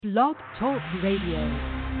Blog Talk Radio.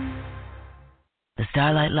 The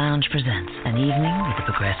Starlight Lounge presents An Evening with the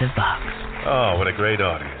Progressive Box. Oh, what a great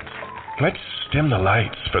audience. Let's dim the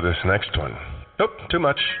lights for this next one. Nope, too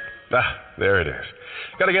much. There it is.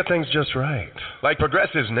 Gotta get things just right. Like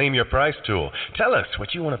Progressive's Name Your Price tool. Tell us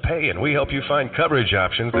what you want to pay, and we help you find coverage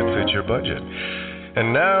options that fit your budget.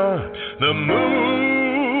 And now, the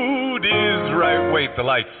mood is right. Wait, the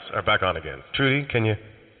lights are back on again. Trudy, can you?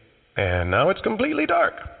 And now it's completely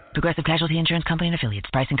dark. Progressive Casualty Insurance Company and Affiliates.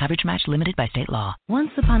 Price and coverage match limited by state law.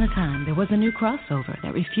 Once upon a time, there was a new crossover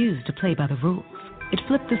that refused to play by the rules. It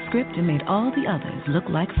flipped the script and made all the others look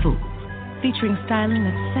like fools. Featuring styling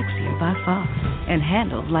that's sexier by far and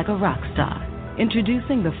handled like a rock star.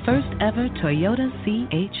 Introducing the first ever Toyota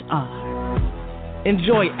CHR.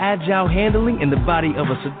 Enjoy agile handling in the body of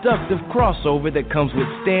a seductive crossover that comes with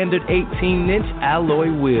standard 18-inch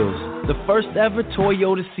alloy wheels. The first ever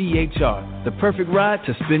Toyota CHR. The perfect ride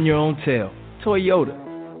to spin your own tail. Toyota.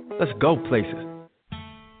 Let's go places.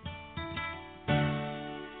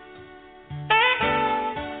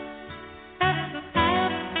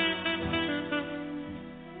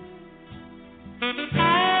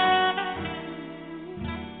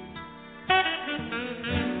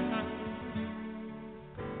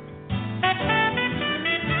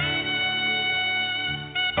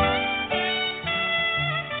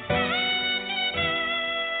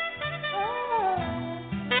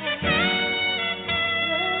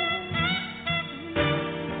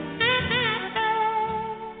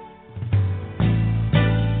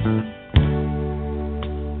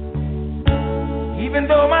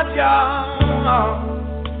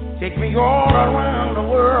 Take me all around the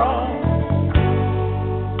world.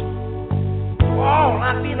 Oh,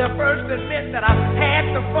 I'll be the first to admit that I've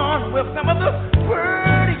had some fun with some of the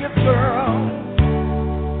prettiest girls.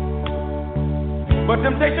 But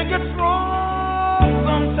temptation gets strong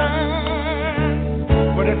sometimes.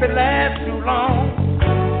 But if it lasts too long,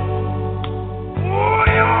 oh,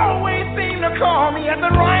 you always seem to call me at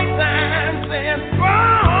the right time, saying,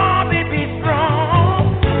 "Oh, baby, strong."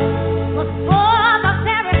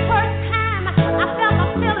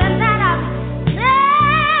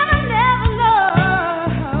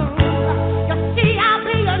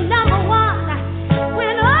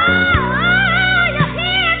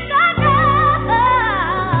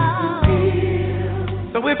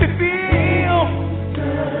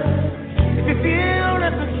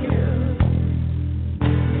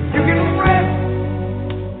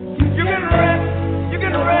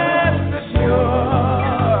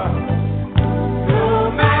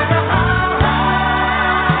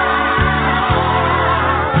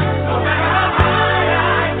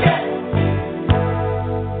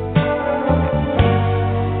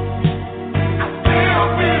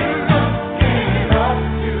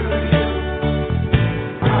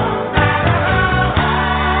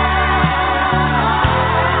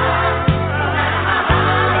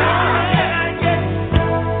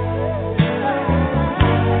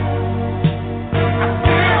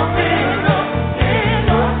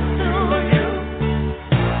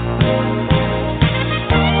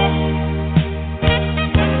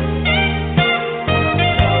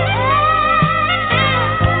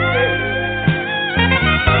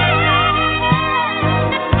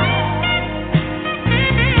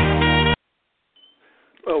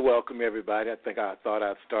 I thought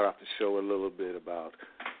I'd start off the show a little bit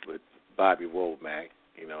with Bobby Womack,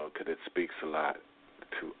 because it speaks a lot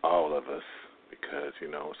to all of us, because,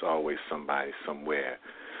 it's always somebody somewhere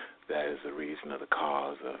that is the reason or the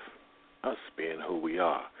cause of us being who we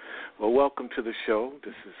are. Well, welcome to the show.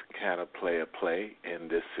 This is Kind of Player Play, and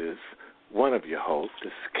this is one of your hosts.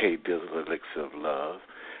 This is K. Dizzle, Elixir of Love,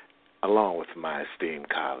 along with my esteemed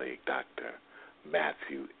colleague, Dr.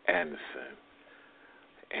 Matthew Anderson.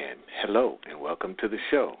 And hello, and welcome to the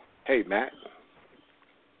show. Hey, Matt.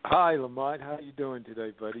 Hi, Lamont. How you doing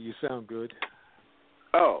today, buddy? You sound good.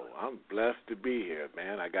 Oh, I'm blessed to be here,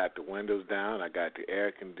 man. I got the windows down, I got the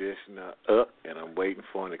air conditioner up, and I'm waiting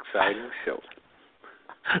for an exciting show.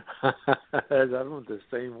 I'm the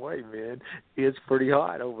same way, man. It's pretty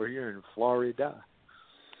hot over here in Florida.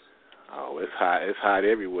 Oh, it's hot. It's hot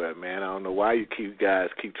everywhere, man. I don't know why you guys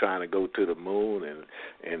keep trying to go to the moon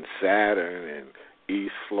and Saturn and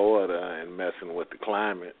East Florida and messing with the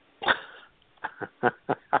climate.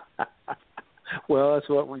 Well, that's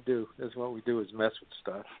what we do. That's what we do is mess with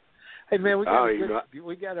stuff. Hey, man, we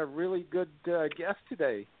got a really good guest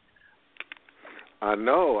today. I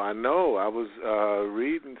know. I was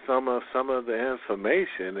reading some of the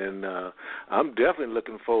information, and I'm definitely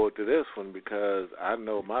looking forward to this one because I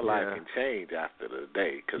know my life can change after the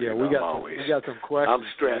day. Cause, yeah, we got some questions. I'm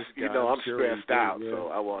stressed. I'm sure stressed out, yeah. so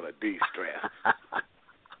I want to de-stress.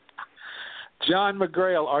 John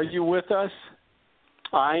McGrail, are you with us?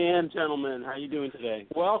 I am, gentlemen. How are you doing today?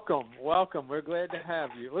 Welcome. We're glad to have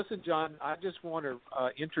you. Listen, John, I just want to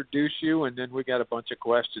introduce you, and then we got a bunch of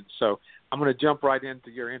questions. So I'm going to jump right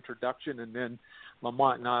into your introduction, and then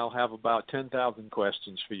Lamont and I will have about 10,000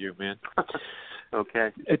 questions for you, man. Okay.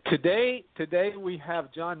 Today we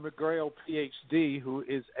have John McGrail, Ph.D., who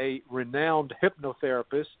is a renowned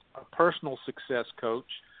hypnotherapist, a personal success coach,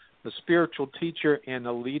 a spiritual teacher, and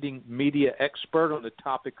a leading media expert on the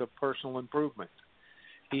topic of personal improvement.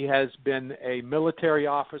 He has been a military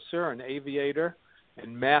officer, an aviator,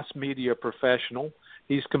 and mass media professional.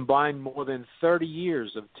 He's combined more than 30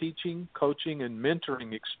 years of teaching, coaching, and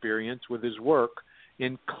mentoring experience with his work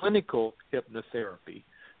in clinical hypnotherapy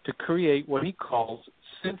to create what he calls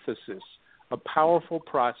synthesis, a powerful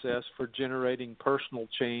process for generating personal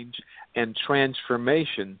change and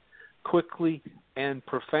transformation quickly and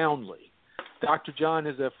profoundly. Dr. John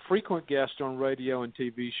is a frequent guest on radio and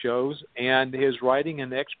TV shows, and his writing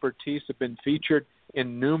and expertise have been featured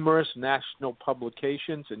in numerous national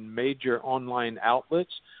publications and major online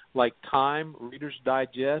outlets like Time, Reader's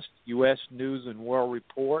Digest, U.S. News and World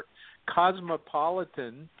Report,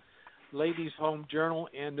 Cosmopolitan, Ladies' Home Journal,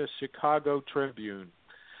 and the Chicago Tribune.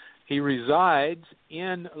 He resides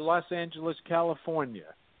in Los Angeles,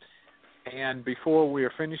 California. And before we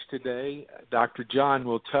are finished today, Dr. John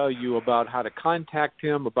will tell you about how to contact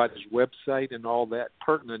him, about his website, and all that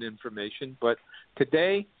pertinent information. But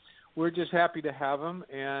today, we're just happy to have him.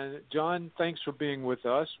 And, John, thanks for being with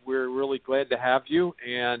us. We're really glad to have you.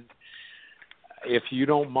 And if you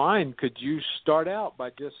don't mind, could you start out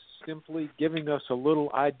by just simply giving us a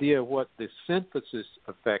little idea of what the synthesis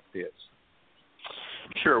effect is?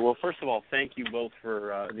 Sure. Well, first of all, thank you both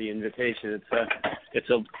for the invitation. It's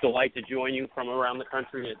a delight to join you from around the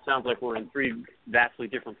country. It sounds like we're in three vastly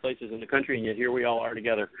different places in the country, and yet here we all are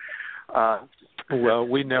together. Well,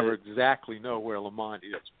 we never exactly know where Lamont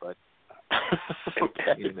is, but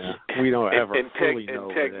you know, we don't ever fully know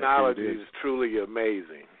where that is. Technology is truly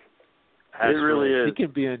amazing. It really is.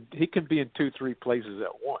 He can be in 2-3 places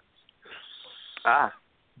at once.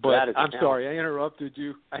 But I'm sorry, I interrupted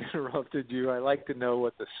you. I'd like to know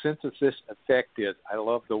what the synthesis effect is. I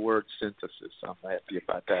love the word synthesis. I'm happy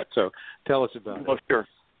about that. So tell us about it. Oh, sure.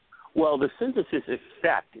 Well, the synthesis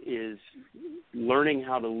effect is learning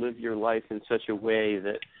how to live your life in such a way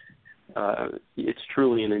that it's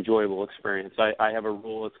truly an enjoyable experience. I have a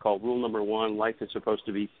rule. It's called Rule Number 1. Life is supposed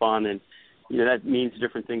to be fun, and that means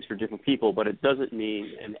different things for different people, but it doesn't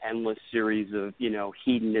mean an endless series of,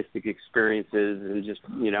 hedonistic experiences and just,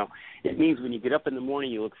 it means when you get up in the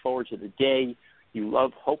morning, you look forward to the day, you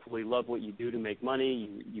hopefully love what you do to make money,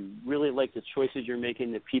 you really like the choices you're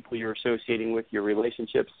making, the people you're associating with, your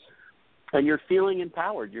relationships, and you're feeling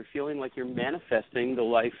empowered. You're feeling like you're manifesting the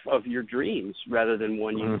life of your dreams rather than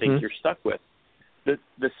one you think you're stuck with. The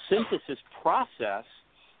synthesis process,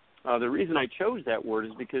 the reason I chose that word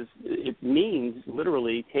is because it means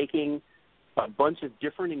literally taking a bunch of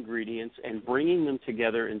different ingredients and bringing them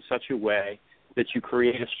together in such a way that you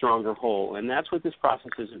create a stronger whole. And that's what this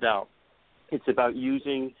process is about. It's about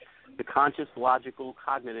using the conscious, logical,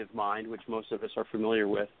 cognitive mind, which most of us are familiar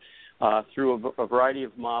with, through a variety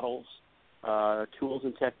of models, tools,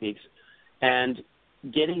 and techniques, and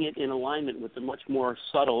getting it in alignment with the much more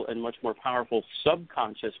subtle and much more powerful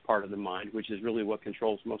subconscious part of the mind, which is really what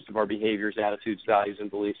controls most of our behaviors, attitudes, values, and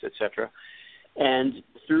beliefs, etc. And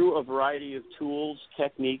through a variety of tools,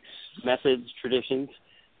 techniques, methods, traditions,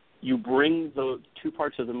 you bring the two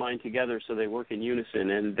parts of the mind together so they work in unison,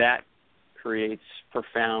 and that creates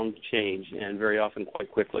profound change, and very often quite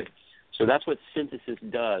quickly. So that's what synthesis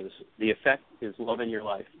does. The effect is love in your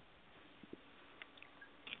life.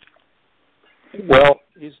 Well,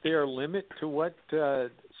 is there a limit to what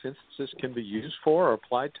synthesis can be used for or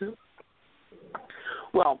applied to?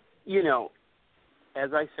 Well,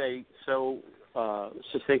 as I say so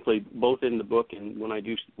succinctly, both in the book and when I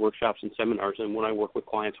do workshops and seminars and when I work with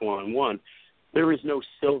clients one-on-one, there is no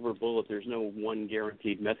silver bullet. There's no one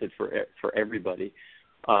guaranteed method for everybody.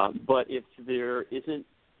 But if there isn't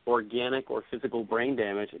organic or physical brain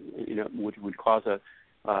damage, which would cause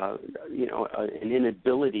an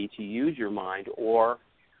inability to use your mind or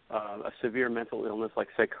a severe mental illness like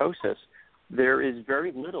psychosis, there is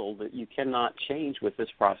very little that you cannot change with this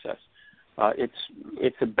process.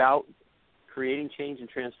 It's about creating change and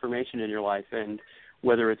transformation in your life, and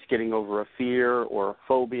whether it's getting over a fear or a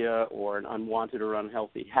phobia or an unwanted or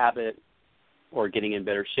unhealthy habit, or getting in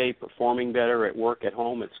better shape, performing better at work, at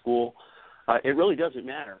home, at school. It really doesn't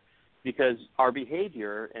matter, because our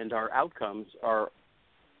behavior and our outcomes are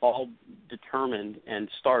all determined and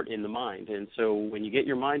start in the mind. And so when you get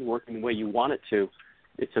your mind working the way you want it to,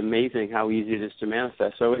 it's amazing how easy it is to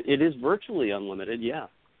manifest. So it is virtually unlimited, yeah.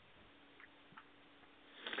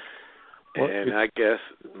 And I guess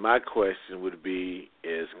my question would be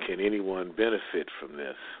is, can anyone benefit from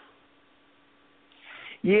this?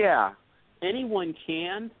 Yeah, anyone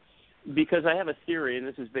can, because I have a theory, and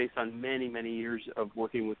this is based on many, many years of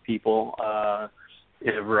working with people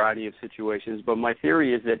in a variety of situations. But my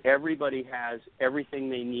theory is that everybody has everything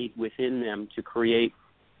they need within them to create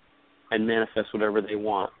and manifest whatever they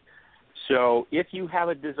want. So if you have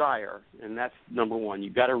a desire, and that's number one,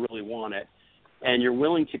 you've got to really want it, and you're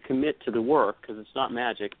willing to commit to the work, because it's not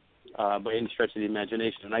magic by any stretch of the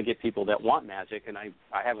imagination. And I get people that want magic, and I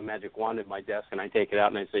have a magic wand at my desk, and I take it out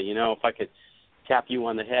and I say, if I could tap you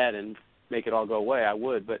on the head and make it all go away, I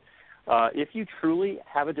would. But if you truly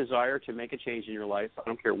have a desire to make a change in your life, I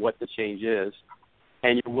don't care what the change is,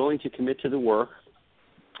 and you're willing to commit to the work,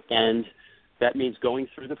 and that means going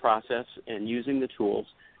through the process and using the tools,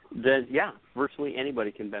 then, yeah, virtually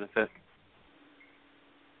anybody can benefit.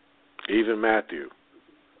 Even Matthew.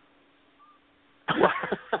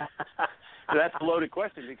 That's a loaded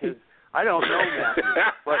question, because I don't know Matthew,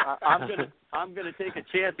 but I'm gonna take a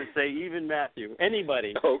chance and say even Matthew,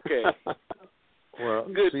 anybody. Okay. Well,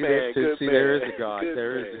 good man. There is a God.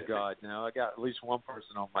 There is a God. Now I got at least one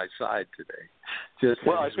person on my side today.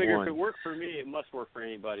 I figure if it worked for me, it must work for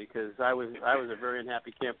anybody, because I was a very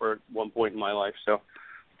unhappy camper at one point in my life. So.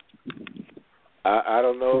 I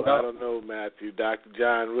don't know, Matthew. Dr.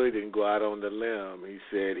 John really didn't go out on the limb. He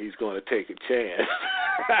said he's going to take a chance.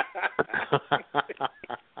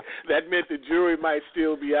 That meant the jury might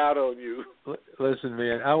still be out on you. Listen,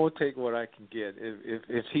 man, I will take what I can get.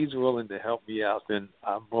 If he's willing to help me out, then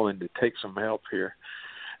I'm willing to take some help here.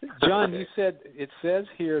 John, you said it says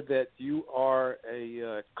here that you are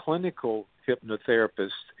a clinical hypnotherapist,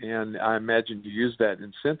 and I imagine you use that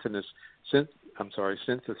in synthesis.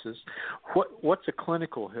 What's a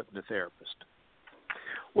clinical hypnotherapist?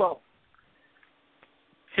 Well,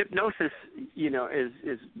 hypnosis,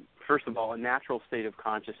 is first of all a natural state of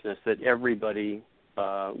consciousness that everybody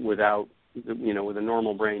with a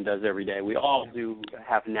normal brain does every day. We all do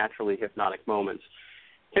have naturally hypnotic moments.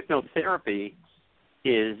 Hypnotherapy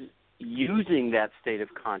is using that state of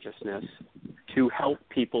consciousness to help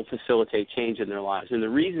people facilitate change in their lives. And the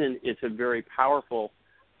reason it's a very powerful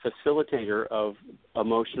facilitator of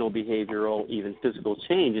emotional, behavioral, even physical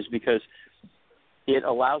change is because it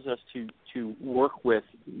allows us to work with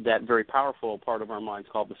that very powerful part of our minds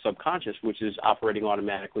called the subconscious, which is operating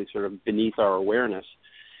automatically sort of beneath our awareness,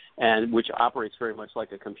 and which operates very much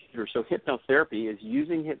like a computer. So hypnotherapy is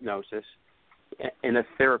using hypnosis in a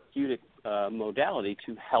therapeutic modality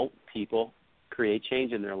to help people create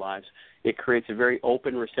change in their lives. It creates a very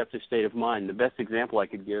open, receptive state of mind. The best example I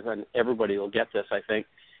could give, and everybody will get this, I think,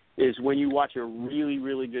 is when you watch a really,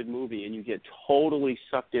 really good movie and you get totally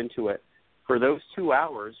sucked into it. For those 2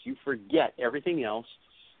 hours, you forget everything else,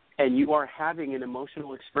 and you are having an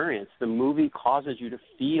emotional experience. The movie causes you to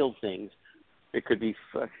feel things. It could be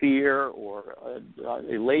fear or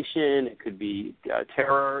elation. It could be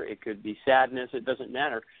terror. It could be sadness. It doesn't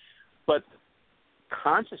matter. But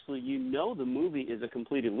consciously, the movie is a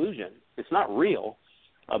complete illusion. It's not real.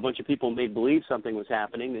 A bunch of people made believe something was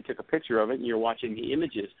happening. They took a picture of it, and you're watching the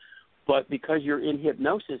images. But because you're in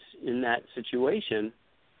hypnosis in that situation,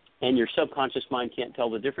 and your subconscious mind can't tell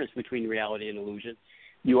the difference between reality and illusion,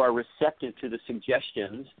 you are receptive to the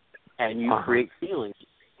suggestions, and you create feelings.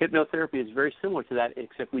 Hypnotherapy is very similar to that,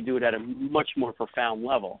 except we do it at a much more profound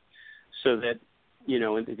level, so that,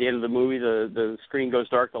 at the end of the movie, the screen goes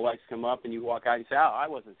dark, the lights come up, and you walk out and say, I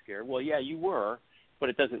wasn't scared. Well, yeah, you were, but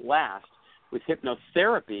it doesn't last. With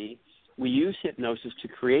hypnotherapy, we use hypnosis to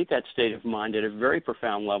create that state of mind at a very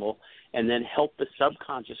profound level and then help the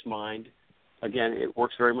subconscious mind. Again, it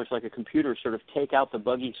works very much like a computer, sort of take out the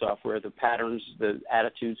buggy software, the patterns, the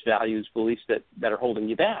attitudes, values, beliefs that are holding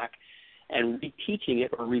you back, and reteaching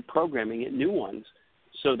it or reprogramming it new ones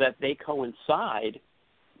so that they coincide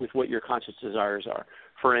with what your conscious desires are.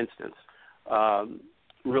 For instance,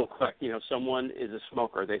 real quick, someone is a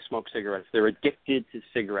smoker. They smoke cigarettes. They're addicted to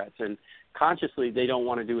cigarettes, and consciously they don't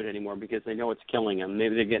want to do it anymore because they know it's killing them.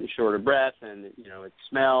 Maybe they're getting short of breath, and it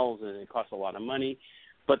smells, and it costs a lot of money.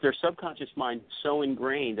 But their subconscious mind is so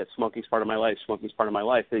ingrained that smoking's part of my life,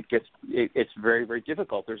 it's very, very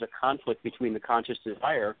difficult. There's a conflict between the conscious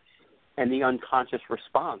desire and the unconscious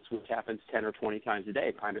response, which happens 10 or 20 times a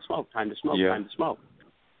day, time to smoke, time to smoke, time to smoke.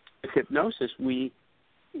 With hypnosis, we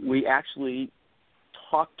actually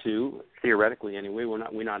talk to, theoretically anyway,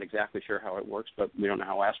 we're not exactly sure how it works, but we don't know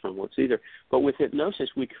how aspirin works either. But with hypnosis,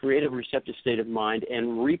 we create a receptive state of mind and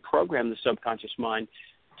reprogram the subconscious mind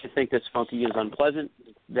to think that smoking is unpleasant,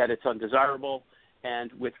 that it's undesirable,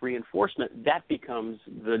 and with reinforcement, that becomes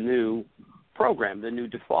the new program, the new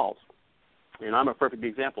default. And I'm a perfect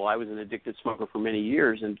example. I was an addicted smoker for many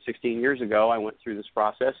years, and 16 years ago I went through this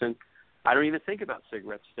process, and I don't even think about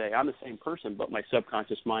cigarettes today. I'm the same person, but my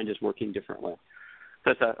subconscious mind is working differently.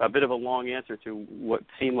 That's a bit of a long answer to what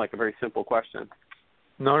seemed like a very simple question.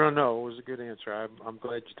 No. It was a good answer. I'm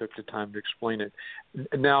glad you took the time to explain it.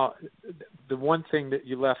 Now, the one thing that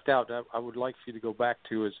you left out, I would like for you to go back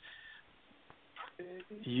to is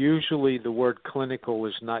usually the word clinical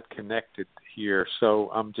is not connected here. So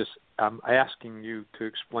I'm asking you to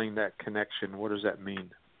explain that connection. What does that mean?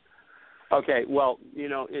 Okay, well,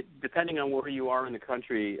 depending on where you are in the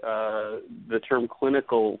country, the term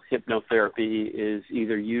clinical hypnotherapy is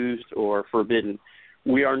either used or forbidden.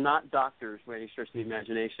 We are not doctors by any stretch of the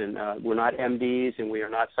imagination. We're not MDs, and we are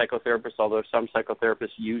not psychotherapists, although some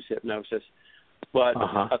psychotherapists use hypnosis. But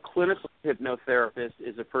a clinical hypnotherapist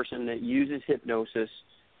is a person that uses hypnosis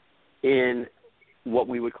in what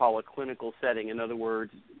we would call a clinical setting. In other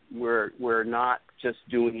words, we're not just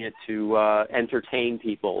doing it to entertain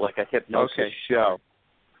people like a hypnosis show.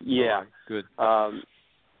 Yeah, good.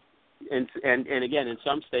 And again, in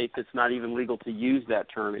some states, it's not even legal to use that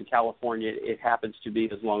term. In California, it happens to be,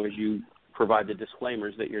 as long as you provide the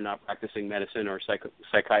disclaimers that you're not practicing medicine or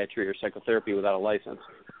psychiatry or psychotherapy without a license.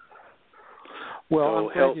 Well,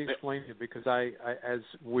 I'm glad you explained it, because I as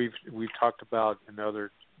we've talked about in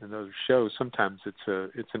other shows, sometimes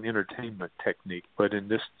it's an entertainment technique, but in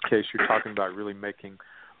this case, you're talking about really making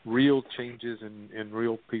real changes in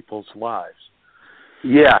real people's lives.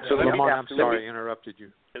 Yeah. So Lamont, I'm sorry I interrupted you.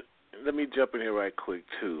 Let me jump in here right quick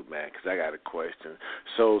too, Matt, because I got a question.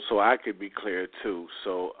 So I could be clear too.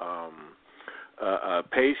 So a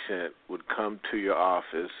patient would come to your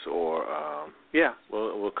office, or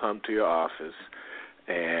will come to your office,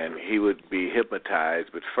 and he would be hypnotized.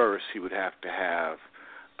 But first, he would have to have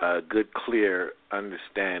a good, clear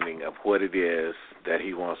understanding of what it is that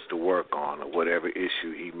he wants to work on, or whatever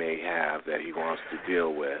issue he may have that he wants to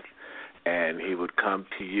deal with, and he would come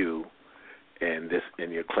to you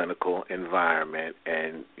in your clinical environment,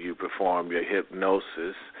 and you perform your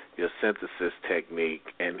hypnosis, your synthesis technique,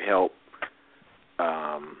 and help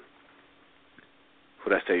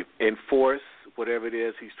enforce whatever it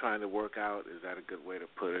is he's trying to work out. Is that a good way to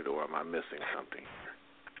put it, or am I missing something?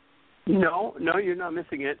 No, you're not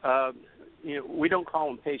missing it. We don't call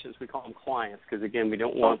them patients; we call them clients, because again, we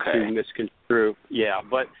don't want to misconstrue. Yeah,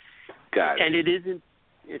 but got it. And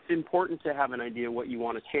it's important to have an idea what you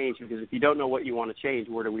want to change, because if you don't know what you want to change,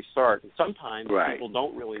 where do we start? And sometimes people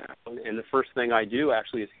don't really know, and the first thing I do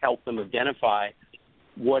actually is help them identify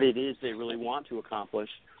what it is they really want to accomplish.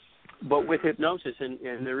 But with hypnosis,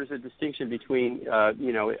 and there is a distinction between, a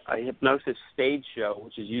hypnosis stage show,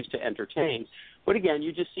 which is used to entertain, but again,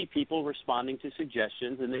 you just see people responding to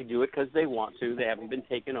suggestions, and they do it because they want to. They haven't been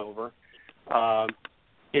taken over.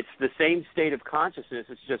 It's the same state of consciousness.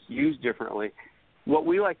 It's just used differently. What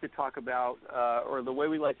we like to talk about, or the way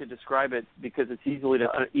we like to describe it, because it's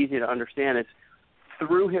easy to understand, it's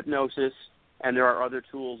through hypnosis, and there are other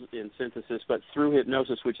tools in synthesis, but through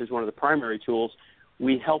hypnosis, which is one of the primary tools,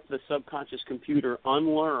 we help the subconscious computer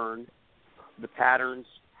unlearn the patterns,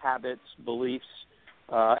 habits, beliefs,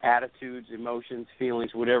 attitudes, emotions,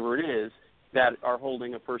 feelings, whatever it is, that are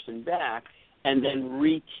holding a person back, and then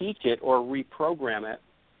reteach it or reprogram it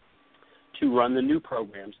to run the new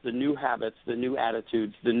programs, the new habits, the new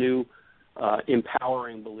attitudes, the new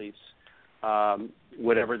empowering beliefs,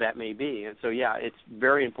 whatever that may be. And so, it's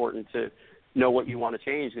very important to know what you want to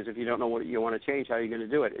change, because if you don't know what you want to change, how are you going to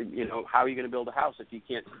do it? How are you going to build a house if you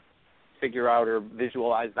can't figure out or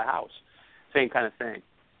visualize the house? Same kind of thing.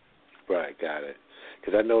 Right, got it.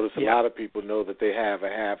 Because I notice a lot of people know that they have a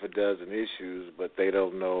half a dozen issues, but they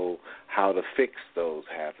don't know how to fix those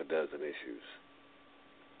half a dozen issues.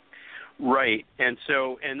 Right, and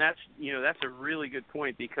that's that's a really good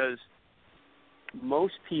point, because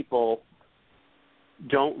most people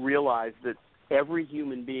don't realize that every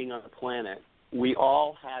human being on the planet, we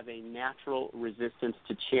all have a natural resistance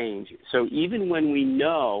to change. So even when we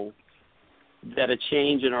know that a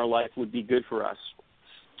change in our life would be good for us,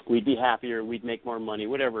 we'd be happier, we'd make more money,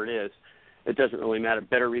 whatever it is, it doesn't really matter,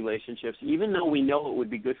 better relationships, even though we know it would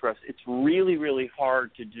be good for us, it's really, really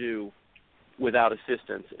hard to do without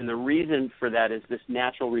assistance. And the reason for that is this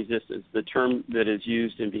natural resistance. The term that is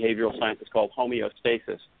used in behavioral science is called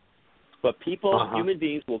homeostasis. But people, human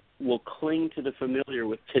beings, will cling to the familiar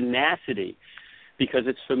with tenacity because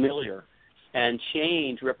it's familiar. And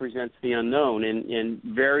change represents the unknown. In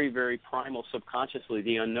very, very primal subconsciously,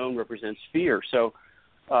 the unknown represents fear. So,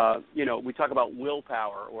 we talk about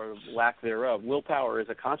willpower or lack thereof. Willpower is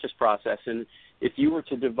a conscious process. And if you were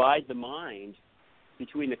to divide the mind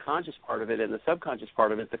between the conscious part of it and the subconscious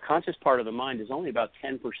part of it, the conscious part of the mind is only about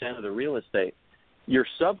 10% of the real estate. Your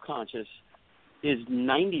subconscious is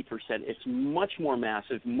 90%. It's much more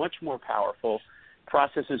massive, much more powerful,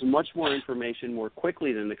 processes much more information more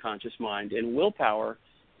quickly than the conscious mind. And willpower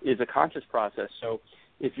is a conscious process. So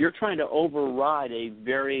if you're trying to override a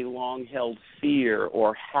very long-held fear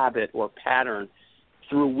or habit or pattern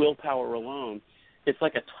through willpower alone, it's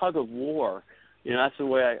like a tug of war. That's the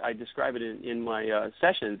way I describe it in my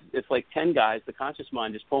sessions. It's like 10 guys, the conscious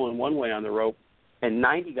mind is pulling one way on the rope, and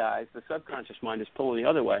 90 guys, the subconscious mind is pulling the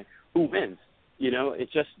other way. Who wins?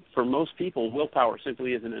 It's just, for most people, willpower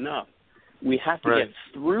simply isn't enough. We have to get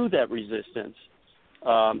through that resistance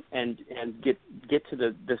and get to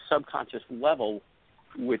the subconscious level,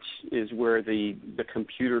 which is where the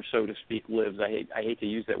computer, so to speak, lives. I hate to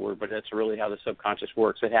use that word, but that's really how the subconscious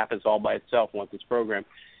works. It happens all by itself once it's programmed,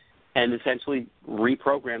 and essentially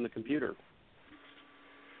reprogram the computer.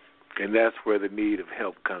 And that's where the need of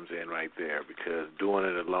help comes in right there, because doing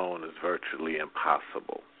it alone is virtually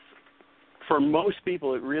impossible. For most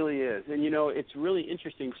people, it really is. And, it's really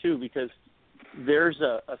interesting, too, because there's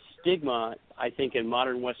a stigma, I think, in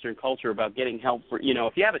modern Western culture about getting help for,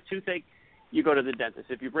 if you have a toothache, you go to the dentist.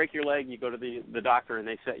 If you break your leg, you go to the doctor and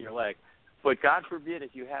they set your leg. But God forbid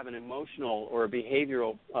if you have an emotional or a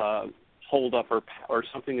behavioral hold-up or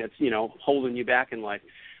something that's, holding you back in life,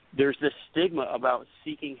 there's this stigma about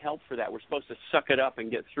seeking help for that. We're supposed to suck it up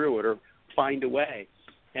and get through it or find a way.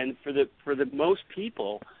 And for the most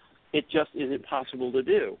people, it just isn't possible to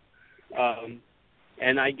do.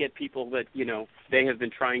 And I get people that, they have been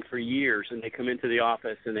trying for years, and they come into the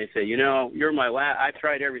office and they say, you're my I've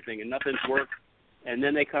tried everything and nothing's worked. And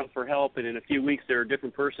then they come for help, and in a few weeks they're a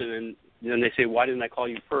different person, and then they say, why didn't I call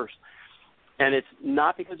you first? And it's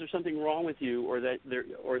not because there's something wrong with you or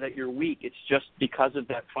that you're weak. It's just because of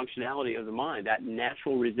that functionality of the mind. That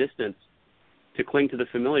natural resistance to cling to the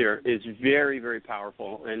familiar is very, very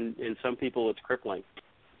powerful, and in some people it's crippling.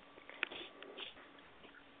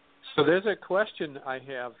 So there's a question I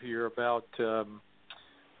have here about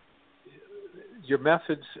your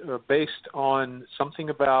methods are based on something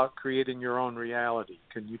about creating your own reality.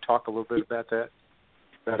 Can you talk a little bit about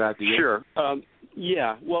that idea? Sure.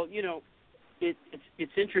 Yeah. Well,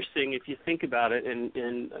 it's interesting if you think about it,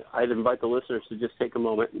 and I'd invite the listeners to just take a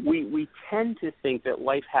moment. We tend to think that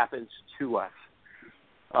life happens to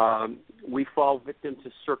us. We fall victim to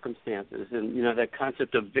circumstances, and that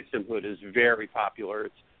concept of victimhood is very popular.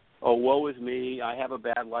 It's, oh, woe is me, I have a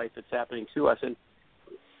bad life, it's happening to us. And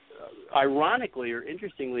ironically or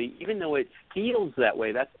interestingly, even though it feels that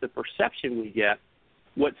way, that's the perception we get,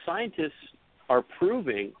 what scientists are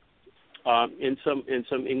proving in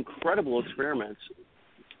some incredible experiments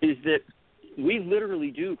is that we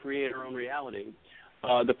literally do create our own reality.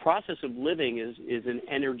 The process of living is an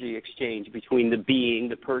energy exchange between the being,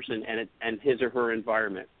 the person, and his or her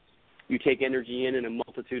environment. You take energy in a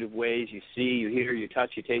multitude of ways. You see, you hear, you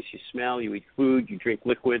touch, you taste, you smell, you eat food, you drink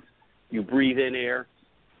liquids, you breathe in air,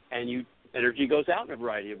 and energy goes out in a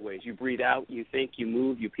variety of ways. You breathe out, you think, you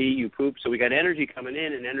move, you pee, you poop. So we got energy coming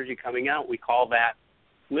in and energy coming out. We call that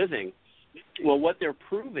living. Well, what they're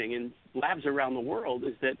proving in labs around the world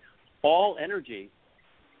is that all energy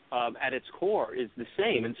at its core is the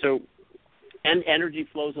same. And energy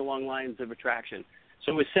flows along lines of attraction.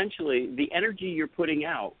 So essentially, the energy you're putting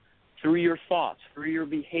out through your thoughts, through your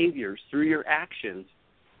behaviors, through your actions,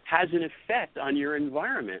 has an effect on your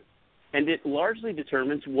environment. And it largely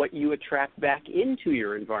determines what you attract back into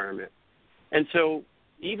your environment. And so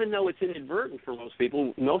even though it's inadvertent for most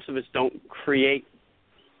people, most of us don't create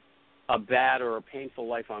a bad or a painful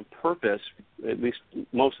life on purpose. At least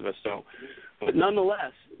most of us don't. But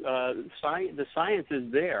nonetheless, the science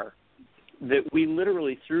is there that we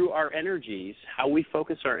literally, through our energies, how we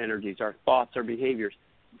focus our energies, our thoughts, our behaviors,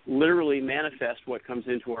 literally manifest what comes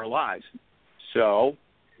into our lives. So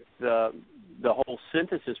the whole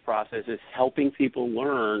synthesis process is helping people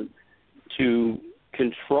learn to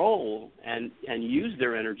control and use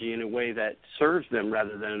their energy in a way that serves them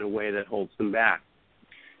rather than in a way that holds them back.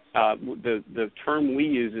 The term we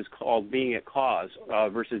use is called being at cause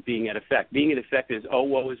versus being at effect. Being at effect is, oh,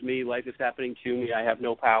 woe is me, life is happening to me, I have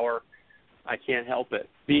no power, I can't help it.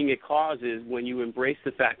 Being a cause is when you embrace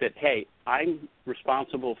the fact that, hey, I'm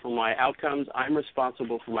responsible for my outcomes. I'm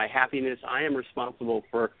responsible for my happiness. I am responsible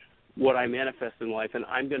for what I manifest in life, and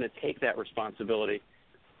I'm going to take that responsibility.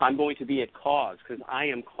 I'm going to be a cause because I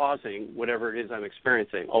am causing whatever it is I'm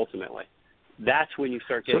experiencing ultimately. That's when you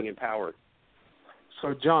start getting empowered.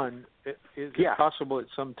 So, John, is it possible at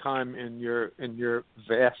some time in your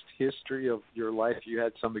vast history of your life you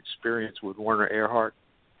had some experience with Werner Erhard?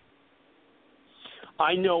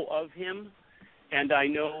 I know of him, and I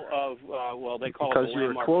know of they call it the Landmark Forum now. Because you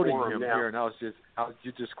were quoting him here, and I was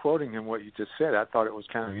just quoting him what you just said. I thought it was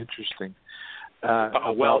kind of interesting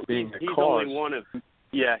about being a cause.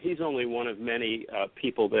 He's only one of many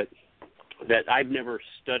people that I've never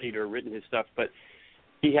studied or written his stuff, but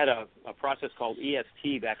he had a process called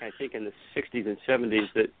EST back, I think, in the 60s and 70s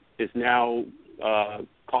that is now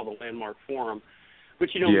called the Landmark Forum,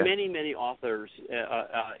 which, many, many authors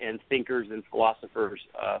and thinkers and philosophers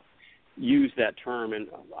use that term. And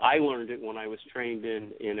I learned it when I was trained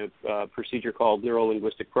in a procedure called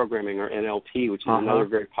Neuro-Linguistic Programming, or NLP, which is another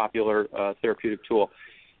very popular therapeutic tool.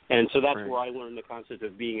 And so that's where I learned the concept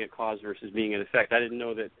of being a cause versus being an effect. I didn't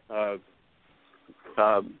know that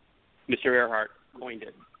Mr. Erhard coined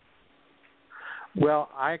it. Well,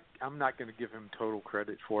 I'm not going to give him total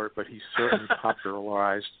credit for it, but he certainly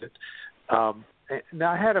popularized it.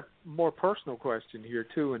 Now, I had a more personal question here,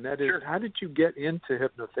 too, and that is, how did you get into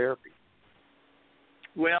hypnotherapy?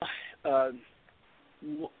 Well,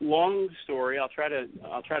 long story. I'll try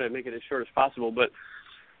to make it as short as possible, but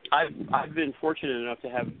I've been fortunate enough to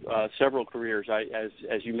have several careers.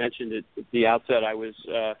 As you mentioned at the outset, I was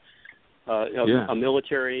a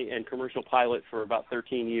military and commercial pilot for about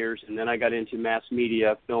 13 years, and then I got into mass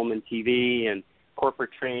media, film and TV, and corporate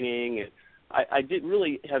training. And I did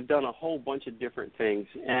really have done a whole bunch of different things.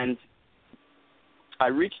 And I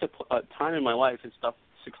reached a time in my life, and stuff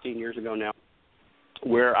 16 years ago now,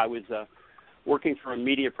 where I was working for a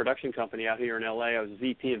media production company out here in L.A. I was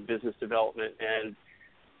VP of business development, and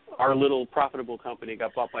our little profitable company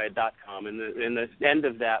got bought by a dot-com, and the end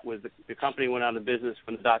of that was the company went out of business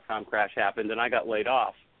when the dot-com crash happened, and I got laid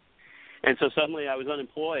off. And so suddenly I was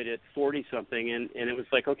unemployed at 40-something, and it was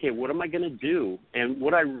like, okay, what am I going to do? And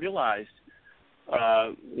what I realized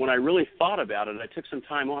when I really thought about it, I took some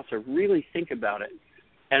time off to really think about it,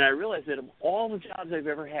 and I realized that of all the jobs I've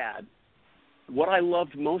ever had, what I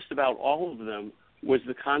loved most about all of them was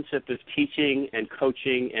the concept of teaching and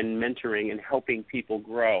coaching and mentoring and helping people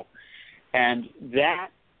grow. And that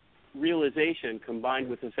realization, combined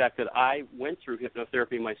with the fact that I went through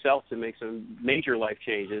hypnotherapy myself to make some major life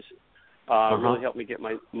changes, really helped me get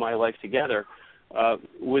my life together,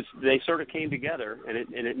 they sort of came together, and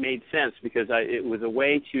it made sense because it was a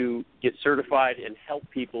way to get certified and help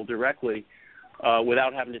people directly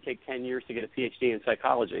without having to take 10 years to get a PhD in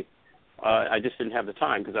psychology. I just didn't have the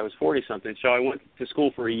time because I was 40-something. So I went to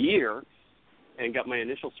school for a year and got my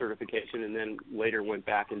initial certification, and then later went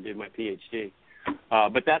back and did my PhD.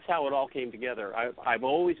 But that's how it all came together. I've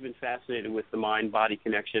always been fascinated with the mind-body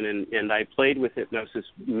connection, and I played with hypnosis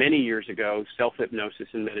many years ago, self-hypnosis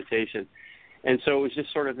and meditation. And so it was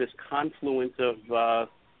just sort of this confluence of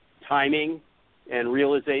timing and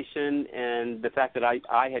realization and the fact that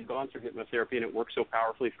I had gone through hypnotherapy and it worked so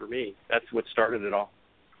powerfully for me. That's what started it all.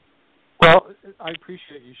 Well, I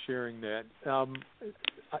appreciate you sharing that.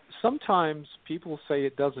 Sometimes people say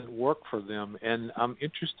it doesn't work for them, and I'm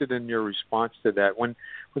interested in your response to that. When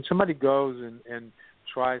somebody goes and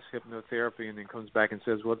tries hypnotherapy and then comes back and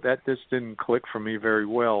says, well, that just didn't click for me very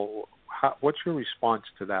well, what's your response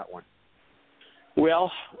to that one?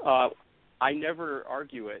 Well, I never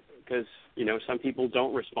argue it because, some people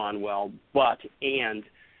don't respond well, and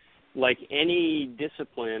like any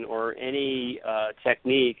discipline or any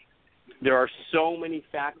technique, there are so many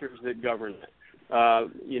factors that govern it.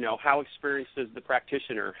 How experienced is the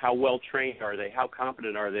practitioner? How well trained are they? How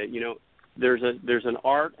competent are they? There's an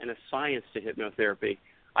art and a science to hypnotherapy.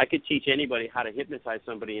 I could teach anybody how to hypnotize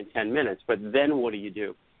somebody in 10 minutes, but then what do you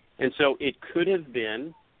do? And so it could have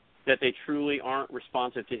been that they truly aren't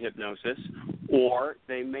responsive to hypnosis, or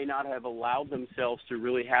they may not have allowed themselves to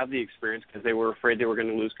really have the experience because they were afraid they were going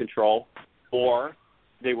to lose control, or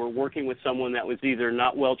they were working with someone that was either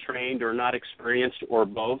not well trained or not experienced or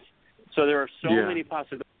both. So there are so many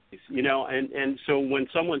possibilities, and so when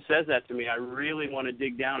someone says that to me, I really want to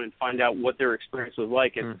dig down and find out what their experience was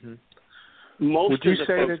like. And most Would you of the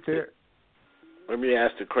say folks, that let me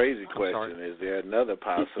ask the crazy question. Is there another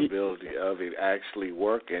possibility of it actually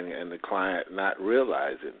working and the client not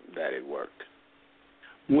realizing that it worked?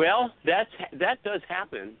 Well, that does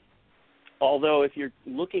happen. Although if you're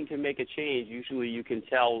looking to make a change, usually you can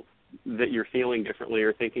tell that you're feeling differently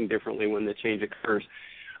or thinking differently when the change occurs.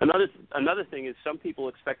 Another thing is some people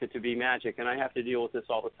expect it to be magic, and I have to deal with this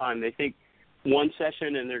all the time. They think one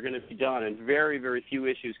session and they're going to be done, and very, very few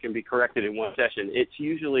issues can be corrected in one session. It's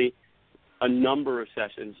usually a number of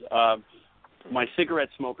sessions. My cigarette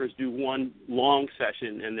smokers do one long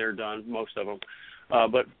session and they're done, most of them.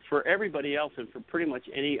 But for everybody else and for pretty much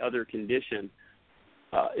any other condition,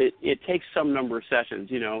 it takes some number of sessions,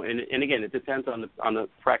 and again, it depends on the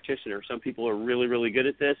practitioner. Some people are really, really good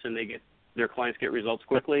at this, and their clients get results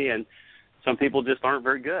quickly, and some people just aren't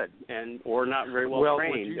very good or not very well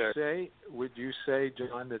trained. Would you say,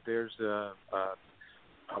 John, that there's a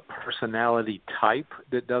personality type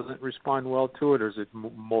that doesn't respond well to it, or is it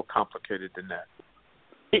more complicated than that?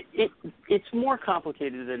 It's more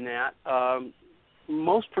complicated than that.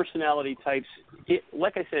 Most personality types,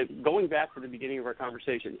 like I said, going back to the beginning of our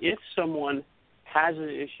conversation, if someone has an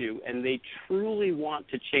issue and they truly want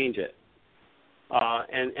to change it,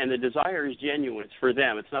 and the desire is genuine, it's for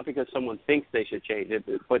them. It's not because someone thinks they should change it,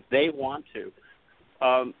 but they want to.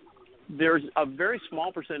 There's a very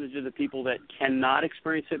small percentage of the people that cannot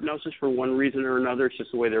experience hypnosis for one reason or another. It's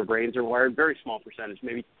just the way their brains are wired. Very small percentage,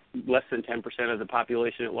 maybe less than 10% of the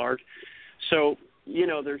population at large. So,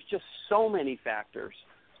 there's just so many factors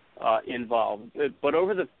involved. But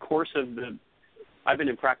over the course of I've been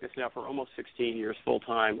in practice now for almost 16 years full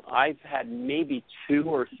time. I've had maybe 2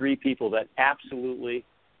 or 3 people that absolutely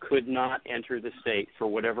could not enter the state for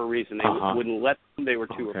whatever reason. They wouldn't let them. They were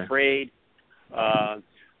too afraid. And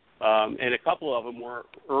a couple of them were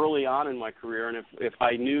early on in my career, and if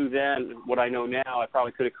I knew then what I know now, I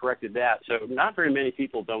probably could have corrected that. So not very many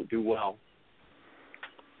people don't do well.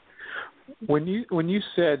 When you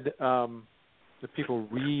said that people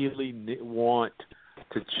really want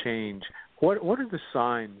to change, what are the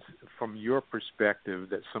signs from your perspective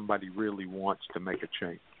that somebody really wants to make a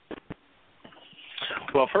change?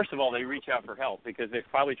 Well, first of all, they reach out for help because they've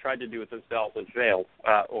probably tried to do it themselves and failed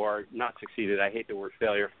or not succeeded. I hate the word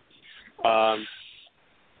failure.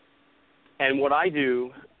 And what I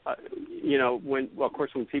do, of course,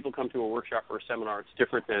 when people come to a workshop or a seminar, it's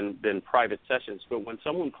different than private sessions. But when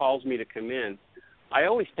someone calls me to come in, I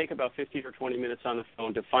always take about 15 or 20 minutes on the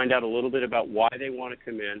phone to find out a little bit about why they want to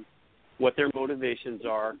come in, what their motivations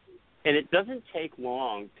are. And it doesn't take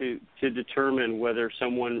long to determine whether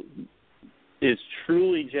someone is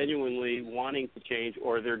truly, genuinely wanting to change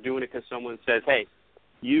or they're doing it because someone says, hey,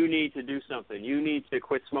 you need to do something. You need to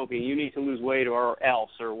quit smoking. You need to lose weight or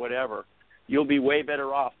else or whatever. You'll be way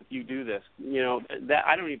better off if you do this. That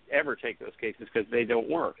I don't ever take those cases because they don't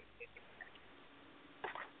work.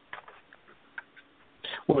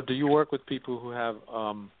 Well, do you work with people who have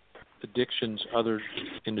addictions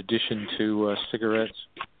in addition to cigarettes?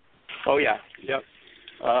 Oh, yeah. Yep.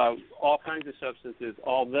 All kinds of substances,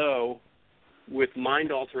 although with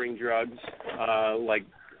mind-altering drugs like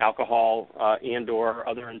alcohol and or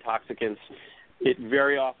other intoxicants, it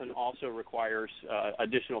very often also requires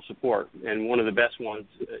additional support. And one of the best ones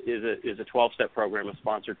is a 12-step program, a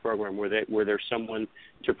sponsored program where there's someone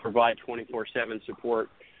to provide 24/7 support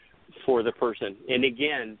for the person. And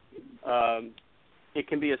again, it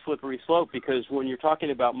can be a slippery slope because when you're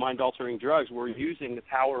talking about mind-altering drugs, we're using the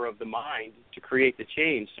power of the mind to create the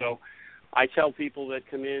change. So I tell people that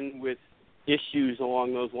come in with issues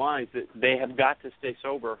along those lines that they have got to stay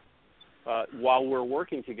sober while we're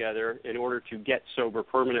working together in order to get sober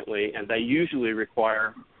permanently, and they usually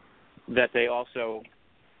require that they also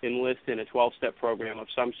enlist in a 12-step program of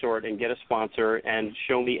some sort and get a sponsor and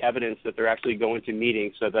show me evidence that they're actually going to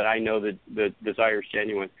meetings so that I know that the desire is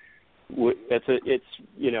genuine.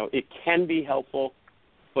 It can be helpful,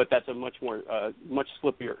 but that's a much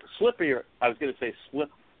slippier. I was going to say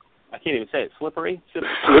I can't even say it. Slippery?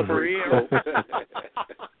 Slippery.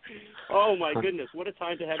 Oh, my goodness. What a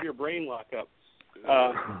time to have your brain lock up.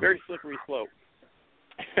 Very slippery slope.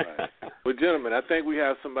 Right. Well, gentlemen, I think we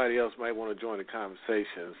have somebody else might want to join the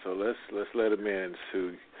conversation, so let's let them in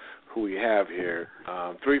to who we have here.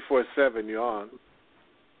 347, you're on.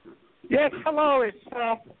 Yes, hello. It's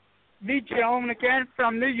me, Joan, again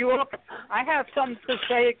from New York. I have something to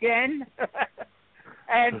say again.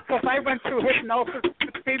 And because I went through hypnosis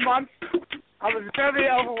for 3 months, I was very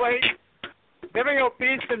overweight, very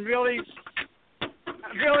obese, and really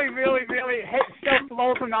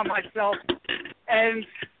self-loathing on myself. And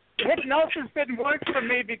hypnosis didn't work for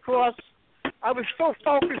me because I was so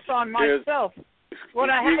focused on myself. What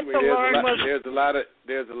I had to learn was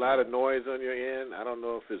there's a lot of noise on your end. I don't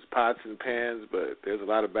know if it's pots and pans, but there's a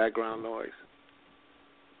lot of background noise.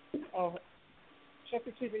 Oh, check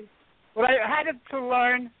the TV. What I had to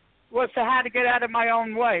learn was how to get out of my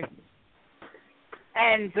own way.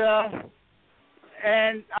 and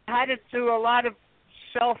I had to do a lot of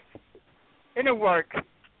self inner work,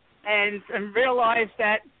 and realized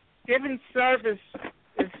that giving service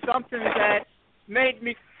is something that made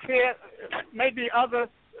me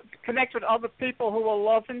connect with other people who were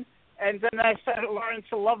loving, and then I started learning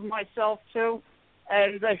to love myself too,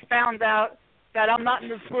 and I found out that I'm not in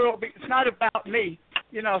this world. It's not about me,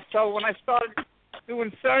 you know. So when I started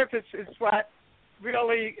doing service, it's what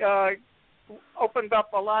really opened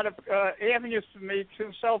up a lot of avenues for me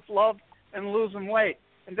to self-love and losing weight.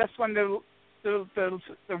 And that's when the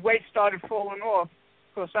weight started falling off,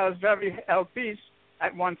 because I was very obese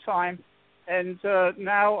at one time, and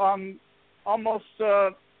now I'm almost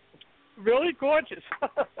really gorgeous.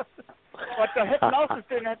 But the hypnosis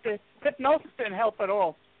didn't help at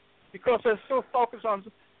all, because I still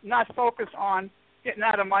not focused on getting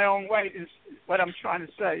out of my own way is what I'm trying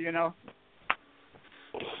to say, you know.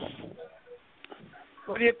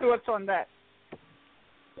 What are your thoughts on that?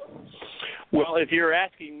 Well, if you're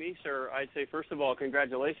asking me, sir, I'd say, first of all,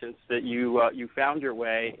 congratulations that you found your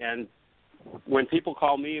way. And when people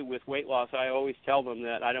call me with weight loss, I always tell them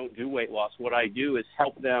that I don't do weight loss. What I do is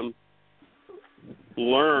help them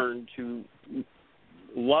learn to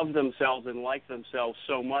love themselves and like themselves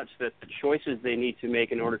so much that the choices they need to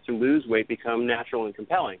make in order to lose weight become natural and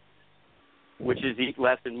compelling, which is eat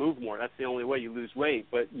less and move more. That's the only way you lose weight.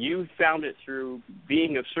 But you found it through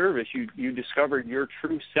being of service. You discovered your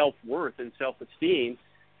true self-worth and self-esteem,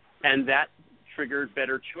 and that triggered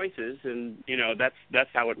better choices, and, you know, that's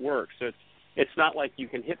how it works. So it's not like you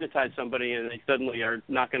can hypnotize somebody and they suddenly are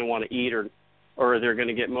not going to want to eat or they're going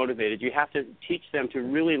to get motivated. You have to teach them to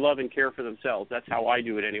really love and care for themselves. That's how I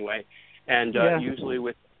do it anyway. And usually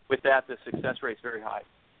with that, the success rate's very high.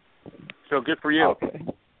 So good for you. Okay.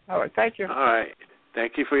 All right, thank you. All right.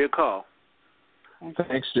 Thank you for your call.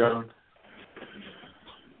 Thanks, Joan.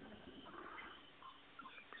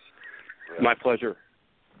 My pleasure.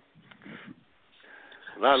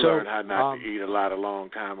 Well, I learned how not to eat a lot a long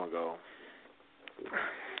time ago.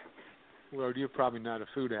 Well, you're probably not a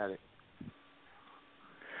food addict.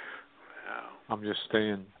 Wow. I'm just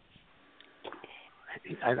saying.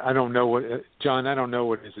 I don't know what John. I don't know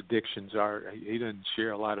what his addictions are. He doesn't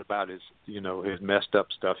share a lot about his messed up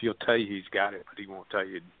stuff. He'll tell you he's got it, but he won't tell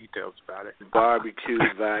you details about it. Barbecue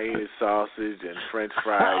Vienna sausage and French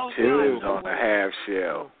fried chitlins on a half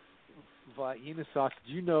shell. Vienna sausage.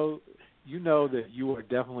 You know that you are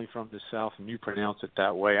definitely from the South, and you pronounce it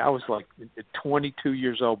that way. I was like 22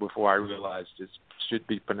 years old before I realized it should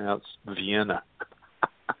be pronounced Vienna.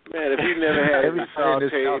 Man, if you never had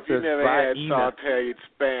sauteed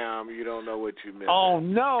spam, you don't know what you missed. Oh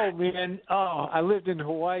no, man! Oh, I lived in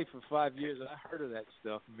Hawaii for 5 years, and I heard of that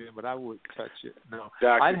stuff, man. But I wouldn't touch it. No,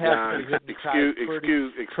 Dr. I'd have John, to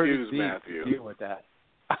hypnotize excuse deep Matthew. to deal with that.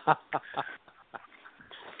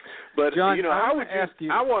 But, John, you know, I want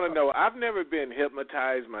to know, I've never been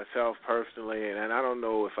hypnotized myself personally, and I don't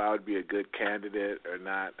know if I would be a good candidate or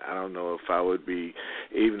not. I don't know if I would be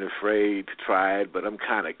even afraid to try it, but I'm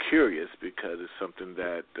kind of curious because it's something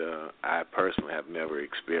that I personally have never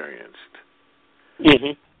experienced.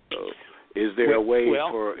 Mm-hmm. So is there a way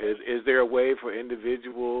is there a way for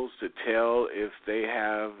individuals to tell if they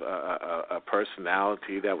have a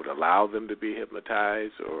personality that would allow them to be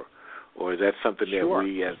hypnotized, or is that something that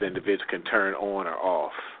we as individuals can turn on or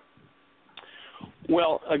off?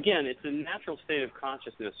 Well, again, it's a natural state of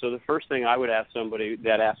consciousness. So the first thing I would ask somebody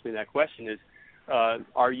that asks me that question is,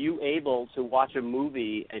 are you able to watch a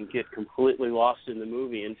movie and get completely lost in the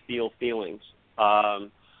movie and feel feelings?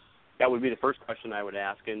 That would be the first question I would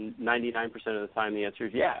ask, and 99% of the time the answer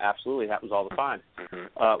is yeah, absolutely, it happens all the time,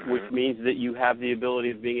 which means that you have the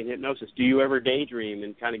ability of being in hypnosis. Do you ever daydream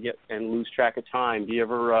and kind of lose track of time? Do you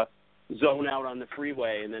ever zone out on the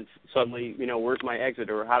freeway and then suddenly, where's my exit,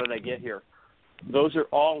 or how did I get here? Those are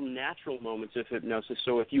all natural moments of hypnosis.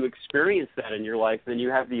 So if you experience that in your life, then you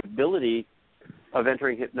have the ability of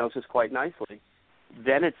entering hypnosis quite nicely.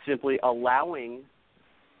 Then it's simply allowing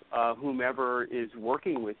whomever is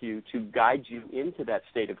working with you to guide you into that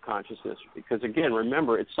state of consciousness. Because, again,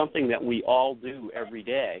 remember, it's something that we all do every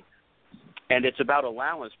day, and it's about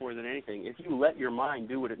allowance more than anything. If you let your mind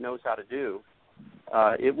do what it knows how to do,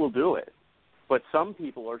 it will do it. But some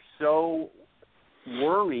people are so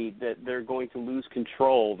worried that they're going to lose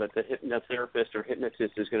control, that the hypnotherapist or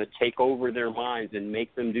hypnotist is going to take over their minds and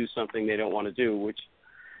make them do something they don't want to do, which,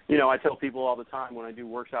 I tell people all the time when I do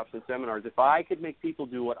workshops and seminars, if I could make people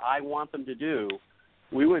do what I want them to do,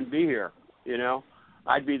 we wouldn't be here,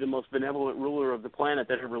 I'd be the most benevolent ruler of the planet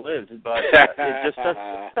that ever lived, but it just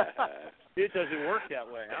doesn't, it doesn't work that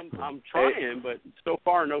way. I'm trying, but so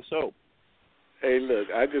far, no soap. Hey, look,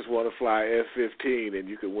 I just want to fly F-15, and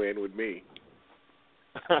you can win with me.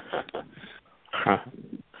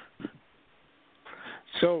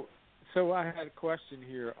 So I had a question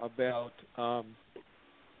here about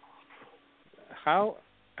how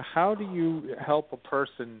do you help a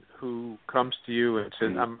person who comes to you and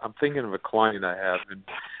says, I'm thinking of a client I have, and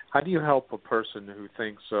how do you help a person who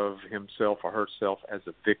thinks of himself or herself as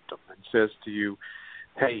a victim and says to you,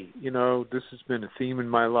 hey, this has been a theme in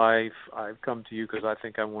my life. I've come to you because I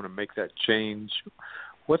think I want to make that change.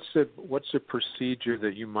 What's the procedure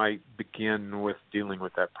that you might begin with dealing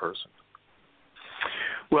with that person?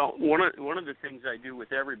 Well, one of the things I do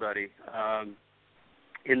with everybody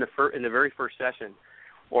in the very first session,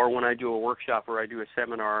 or when I do a workshop or I do a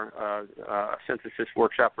seminar, a synthesis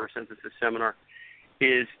workshop or a synthesis seminar,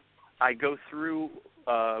 is I go through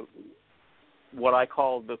what I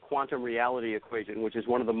call the quantum reality equation, which is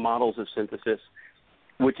one of the models of synthesis,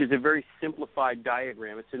 which is a very simplified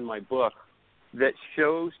diagram. It's in my book that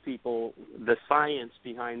shows people the science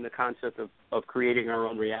behind the concept of creating our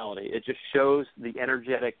own reality. It just shows the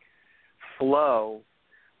energetic flow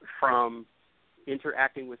from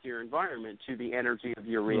interacting with your environment to the energy of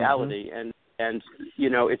your reality. Mm-hmm. And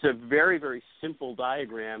it's a very, very simple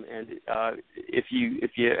diagram. And if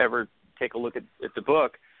you ever take a look at the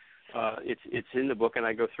book, it's in the book, and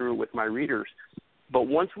I go through it with my readers. But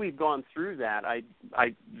once we've gone through that,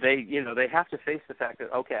 they have to face the fact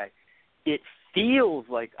that, okay, it feels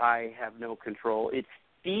like I have no control. It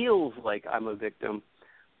feels like I'm a victim,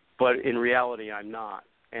 but in reality I'm not.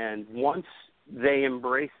 And once they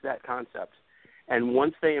embrace that concept, and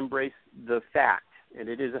once they embrace the fact, and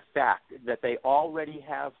it is a fact, that they already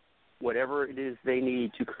have whatever it is they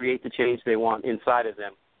need to create the change they want inside of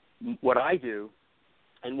them, what I do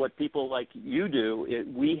and what people like you do,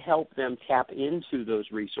 we help them tap into those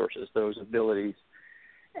resources, those abilities.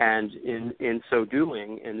 And in so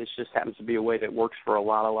doing, and this just happens to be a way that works for a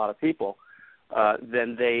lot of people,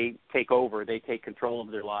 then they take over, they take control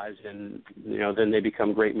of their lives, and then they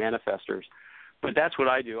become great manifestors. But that's what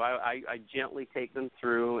I do. I gently take them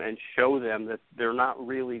through and show them that they're not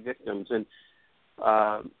really victims. And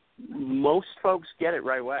most folks get it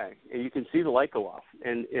right away, and you can see the light go off,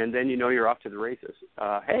 and then you're off to the races.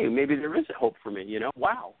 Hey, maybe there is hope for me.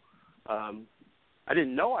 Wow. I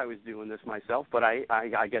didn't know I was doing this myself, but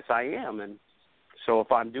I guess I am. And so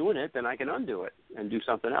if I'm doing it, then I can undo it and do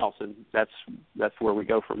something else. And that's where we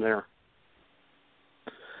go from there.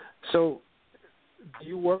 So do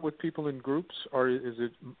you work with people in groups, or is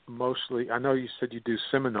it mostly, I know you said you do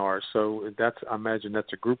seminars, so I imagine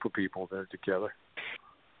that's a group of people that are together.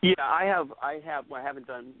 Yeah, I haven't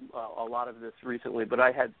done a lot of this recently, but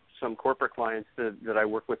I had some corporate clients that I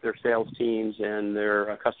work with their sales teams and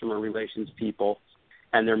their customer relations people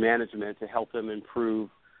and their management to help them improve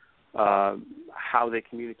how they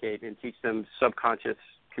communicate and teach them subconscious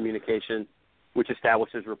communication, which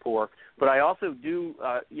establishes rapport. But I also do,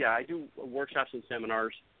 I do workshops and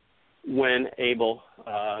seminars when able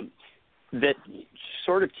that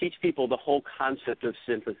sort of teach people the whole concept of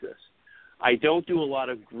synthesis. I don't do a lot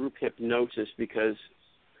of group hypnosis because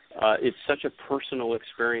it's such a personal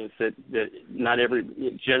experience that not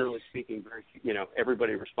generally speaking,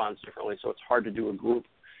 everybody responds differently. So it's hard to do a group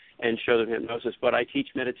and show them hypnosis. But I teach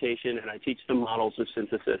meditation and I teach the models of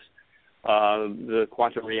synthesis, the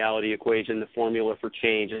quantum reality equation, the formula for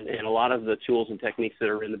change, and a lot of the tools and techniques that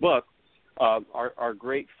are in the book are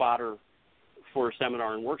great fodder for a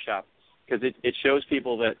seminar and workshop because it shows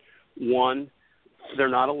people that, one, they're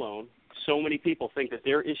not alone. So many people think that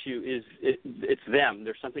their issue is it's them.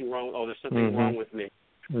 There's something wrong. Oh, there's something wrong with me.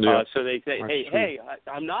 Yeah. So they say, hey,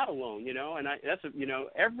 I'm not alone, and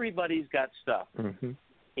everybody's got stuff. Mm-hmm.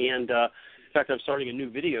 And in fact, I'm starting a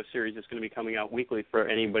new video series that's going to be coming out weekly for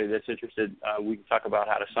anybody that's interested. We can talk about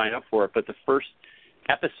how to sign up for it. But the first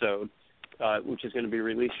episode, which is going to be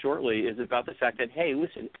released shortly, is about the fact that, hey,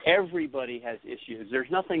 listen, everybody has issues.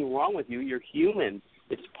 There's nothing wrong with you. You're human.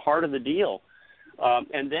 It's part of the deal.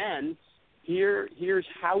 And then here's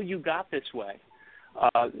how you got this way.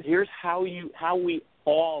 Here's how we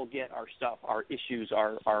all get our stuff, our issues,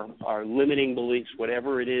 our limiting beliefs,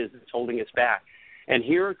 whatever it is that's holding us back. And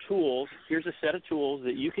here are tools. Here's a set of tools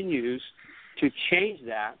that you can use to change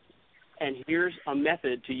that. And here's a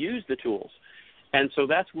method to use the tools. And so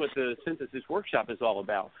that's what the synthesis workshop is all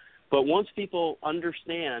about. But once people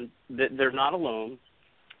understand that they're not alone,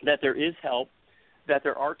 that there is help, that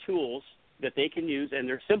there are tools that they can use, and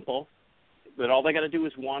they're simple, that all they got to do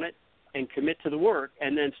is want it and commit to the work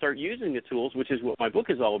and then start using the tools, which is what my book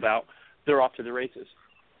is all about, they're off to the races.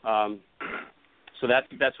 So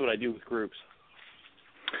that's what I do with groups.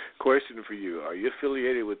 Question for you. Are you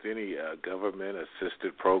affiliated with any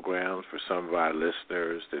government-assisted programs for some of our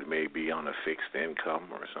listeners that may be on a fixed income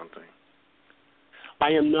or something? I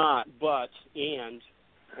am not, and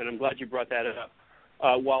I'm glad you brought that up.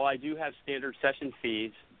 While I do have standard session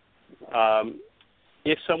fees,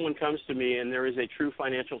 if someone comes to me and there is a true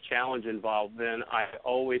financial challenge involved, then I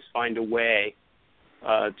always find a way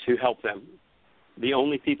to help them. The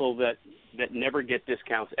only people that never get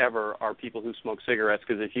discounts ever are people who smoke cigarettes,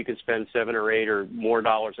 because if you can spend $7 or $8 or more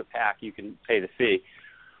dollars a pack, you can pay the fee.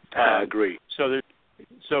 I agree.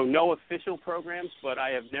 So no official programs, but I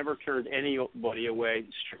have never turned anybody away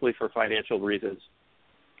strictly for financial reasons.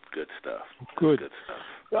 Good stuff. Good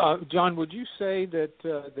stuff. John, would you say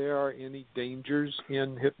that there are any dangers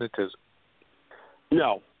in hypnotism?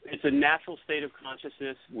 No. It's a natural state of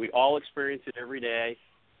consciousness. We all experience it every day.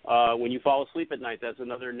 When you fall asleep at night, that's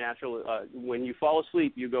another natural. When you fall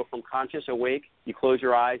asleep, you go from conscious, awake, you close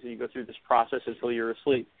your eyes, and you go through this process until you're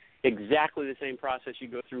asleep. Exactly the same process you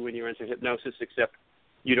go through when you enter hypnosis, except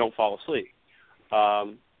you don't fall asleep.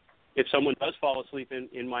 If someone does fall asleep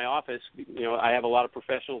in my office, I have a lot of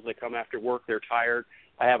professionals that come after work. They're tired.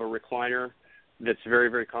 I have a recliner that's very,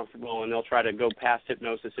 very comfortable, and they'll try to go past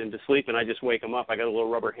hypnosis into sleep, and I just wake them up. I got a little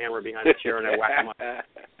rubber hammer behind the chair, and I whack them up.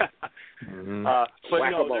 But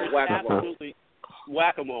no, there's absolutely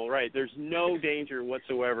whack-a-mole, right. There's no danger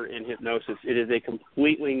whatsoever in hypnosis. It is a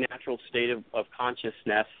completely natural state of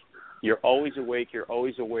consciousness. You're always awake, you're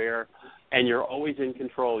always aware, and you're always in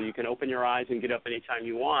control. You can open your eyes and get up anytime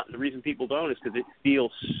you want. The reason people don't is because it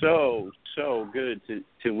feels so good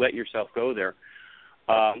to let yourself go there.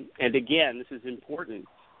 And again, this is important.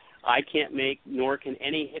 I can't make, nor can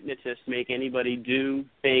any hypnotist make anybody do,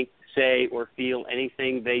 think, say, or feel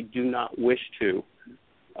anything they do not wish to.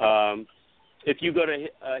 If you go to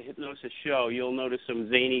a hypnosis show, you'll notice some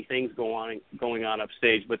zany things going on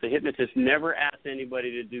upstage, but the hypnotist never asks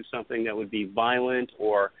anybody to do something that would be violent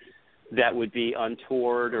or that would be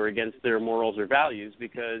untoward or against their morals or values,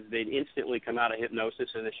 because they'd instantly come out of hypnosis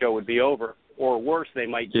and the show would be over. Or worse, they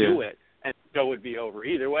might do it and the show would be over.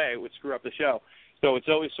 Either way, it would screw up the show. So it's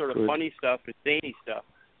always sort of funny stuff and zany stuff.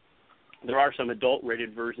 There are some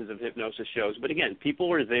adult-rated versions of hypnosis shows, but again,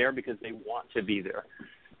 people are there because they want to be there.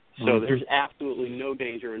 So there's absolutely no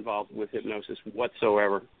danger involved with hypnosis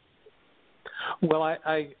whatsoever. Well,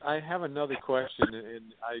 I have another question,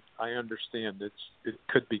 and I understand it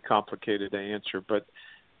could be complicated to answer, but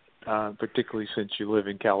particularly since you live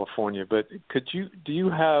in California. But do you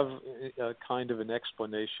have a kind of an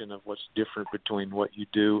explanation of what's different between what you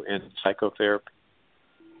do and psychotherapy?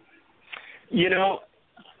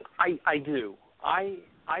 I do. I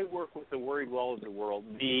work with the worried well of the world.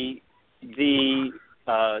 The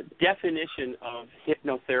definition of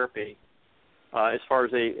hypnotherapy, as far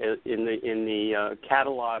as in the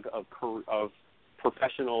catalog of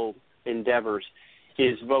professional endeavors,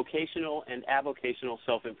 is vocational and avocational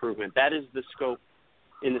self-improvement. That is the scope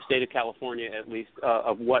in the state of California, at least,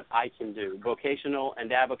 of what I can do. Vocational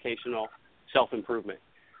and avocational self-improvement,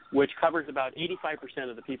 which covers about 85%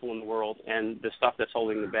 of the people in the world and the stuff that's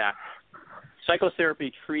holding them back.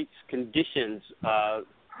 Psychotherapy treats conditions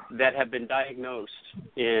that have been diagnosed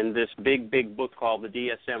in this big book called the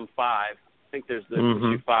DSM-5. I think there's the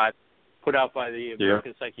issue 5 put out by the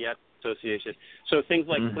American Psychiatric Association. So things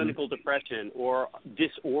like clinical depression or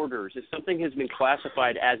disorders. If something has been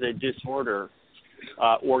classified as a disorder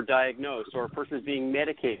or diagnosed, or a person is being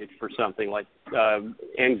medicated for something like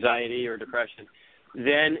anxiety or depression,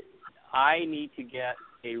 then I need to get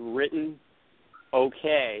a written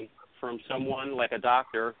okay from someone like a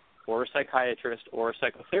doctor or a psychiatrist or a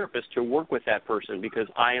psychotherapist to work with that person, because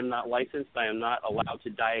I am not licensed, I am not allowed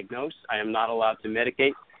to diagnose, I am not allowed to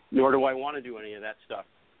medicate, nor do I want to do any of that stuff.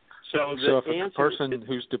 So if a person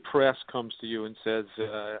who's depressed comes to you and says,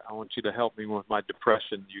 I want you to help me with my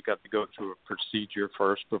depression, you got to go through a procedure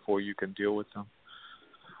first before you can deal with them?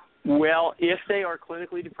 Well, if they are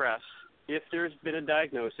clinically depressed, if there's been a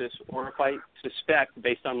diagnosis, or if I suspect,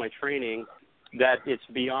 based on my training, that it's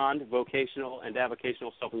beyond vocational and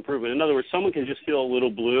avocational self-improvement. In other words, someone can just feel a little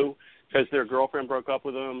blue because their girlfriend broke up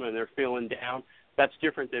with them and they're feeling down. That's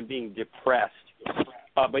different than being depressed.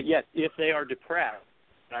 But yet, if they are depressed,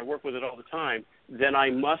 and I work with it all the time, then I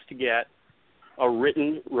must get a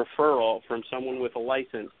written referral from someone with a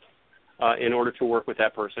license in order to work with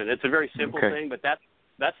that person. It's a very simple thing, but that's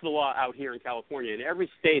the law out here in California, and every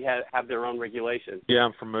state have their own regulations. Yeah,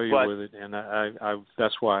 I'm familiar with it, and I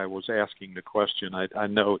that's why I was asking the question. I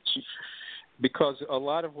know it's because a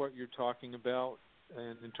lot of what you're talking about,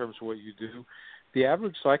 and in terms of what you do, the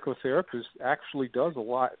average psychotherapist actually does a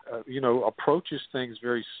lot, approaches things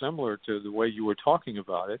very similar to the way you were talking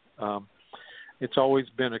about it. It's always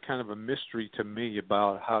been a kind of a mystery to me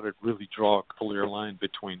about how to really draw a clear line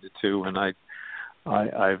between the two, and I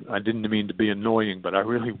didn't mean to be annoying, but I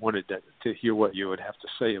really wanted to hear what you would have to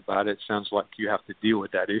say about it. It sounds like you have to deal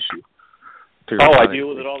with that issue. I deal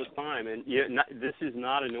with it all the time, and this is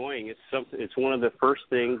not annoying. It's one of the first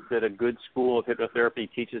things that a good school of hypnotherapy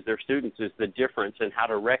teaches their students is the difference and how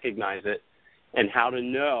to recognize it, and how to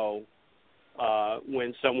know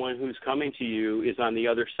when someone who's coming to you is on the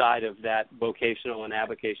other side of that vocational and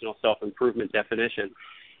avocational self-improvement definition.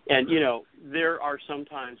 And, there are some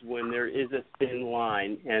times when there is a thin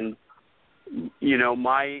line, and,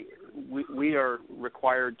 we are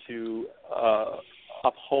required to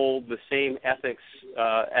uphold the same ethics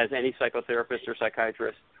as any psychotherapist or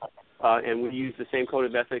psychiatrist, and we use the same code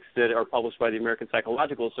of ethics that are published by the American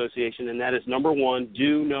Psychological Association, and that is, number one,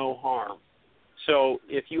 do no harm. So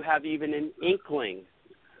if you have even an inkling,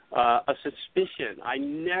 a suspicion, I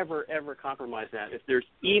never, ever compromise that. If there's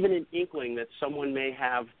even an inkling that someone may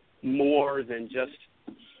have more than just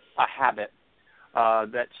a habit,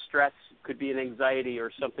 that stress could be an anxiety or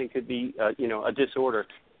something could be, a disorder,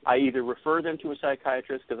 I either refer them to a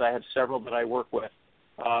psychiatrist, because I have several that I work with,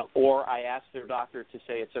 or I ask their doctor to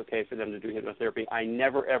say it's okay for them to do hypnotherapy. I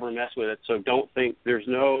never, ever mess with it, so don't think there's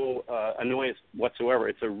no annoyance whatsoever.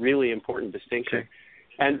 It's a really important distinction. Okay.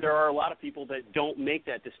 And there are a lot of people that don't make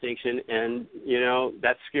that distinction, and,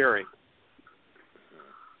 that's scary.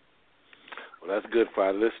 Well, that's good for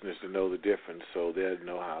our listeners to know the difference, so they'll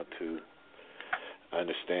know how to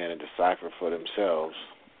understand and decipher for themselves.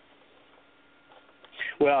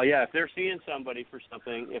 Well, yeah, if they're seeing somebody for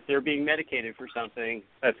something, if they're being medicated for something,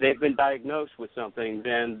 if they've been diagnosed with something,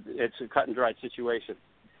 then it's a cut and dried situation.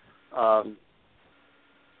 And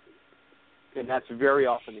that's very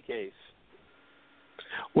often the case.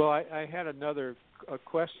 Well, I had a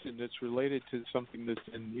question that's related to something that's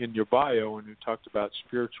in your bio, and you talked about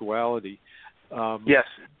spirituality. Yes.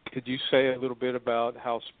 Could you say a little bit about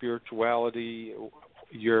how spirituality,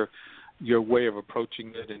 your way of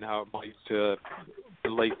approaching it, and how it might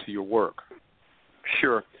relate to your work?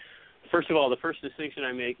 Sure. First of all, the first distinction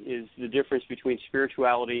I make is the difference between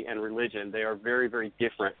spirituality and religion. They are very, very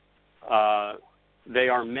different. They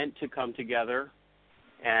are meant to come together,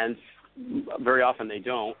 and very often they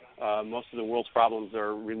don't. Most of the world's problems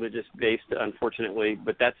are religious-based, unfortunately,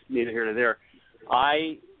 but that's neither here nor there.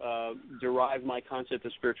 I derive my concept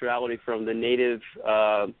of spirituality from the native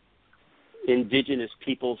indigenous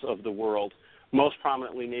peoples of the world, most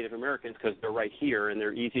prominently Native Americans, because they're right here and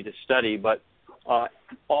they're easy to study, but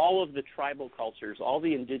all of the tribal cultures, all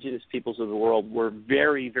the indigenous peoples of the world were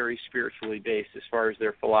very, very spiritually based as far as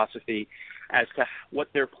their philosophy as to what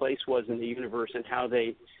their place was in the universe and how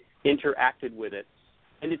they interacted with it.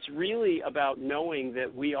 And it's really about knowing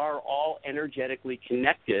that we are all energetically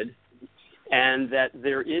connected, and that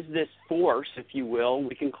there is this force, if you will,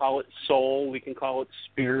 we can call it soul, we can call it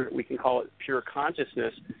spirit, we can call it pure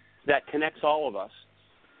consciousness, that connects all of us.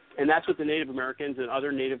 And that's what the Native Americans and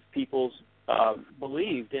other Native peoples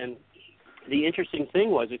believed. And the interesting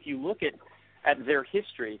thing was, if you look at their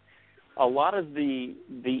history, a lot of the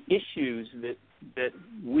issues that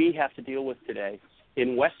we have to deal with today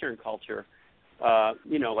in Western culture,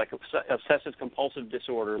 like obsessive-compulsive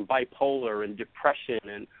disorder and bipolar and depression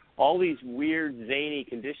and all these weird, zany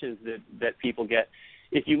conditions that people get.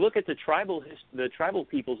 If you look at the tribal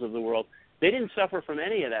peoples of the world, they didn't suffer from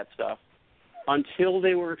any of that stuff until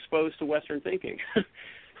they were exposed to Western thinking.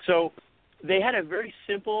 So they had a very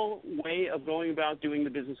simple way of going about doing the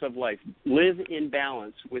business of life. Live in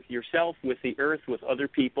balance with yourself, with the earth, with other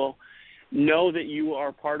people. Know that you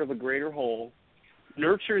are part of a greater whole.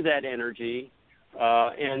 Nurture that energy.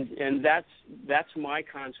 And that's my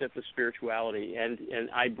concept of spirituality, and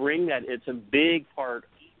I bring that. It's a big part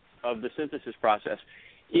of the synthesis process.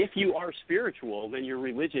 If you are spiritual, then your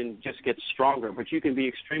religion just gets stronger, but you can be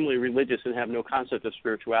extremely religious and have no concept of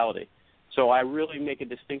spirituality. So I really make a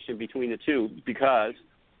distinction between the two, because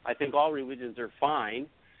I think all religions are fine.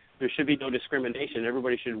 There should be no discrimination.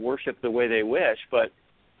 Everybody should worship the way they wish, but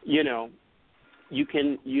you don't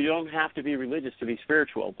have to be religious to be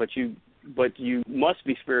spiritual, but you must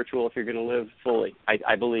be spiritual if you're going to live fully,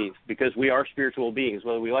 I believe, because we are spiritual beings,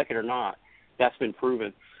 whether we like it or not. That's been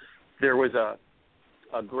proven. There was a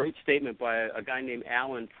great statement by a guy named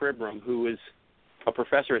Alan Pribram, who is a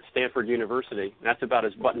professor at Stanford University. And that's about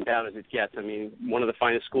as buttoned down as it gets. I mean, one of the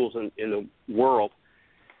finest schools in the world.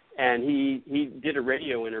 And he did a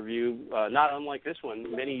radio interview, not unlike this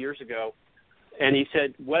one, many years ago, And he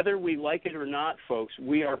said, whether we like it or not, folks,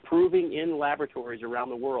 we are proving in laboratories around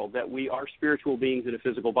the world that we are spiritual beings in a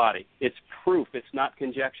physical body. It's proof. It's not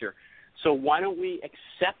conjecture. So why don't we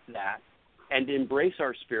accept that and embrace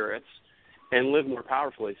our spirits and live more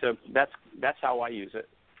powerfully? So that's how I use it.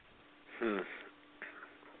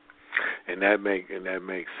 And that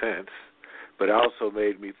makes sense. But it also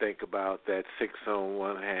made me think about that 6 on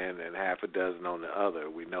one hand and half a dozen on the other.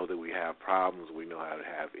 We know that we have problems, we know how to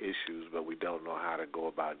have issues, but we don't know how to go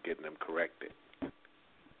about getting them corrected.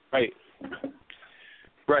 Right.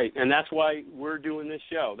 Right, and that's why we're doing this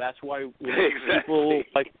show. That's why people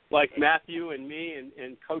like Matthew and me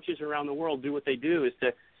and coaches around the world do what they do, is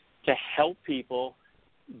to help people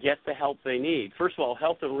get the help they need. First of all,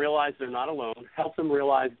 help them realize they're not alone. Help them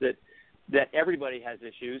realize that everybody has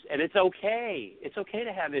issues, and it's okay. It's okay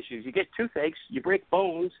to have issues. You get toothaches, you break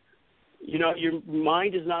bones. You know, your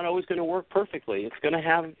mind is not always going to work perfectly. It's going to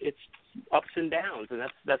have its ups and downs, and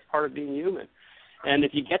that's part of being human. And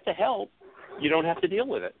if you get the help, you don't have to deal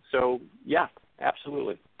with it. So, yeah,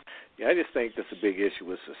 absolutely. Yeah, I just think that's a big issue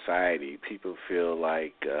with society. People feel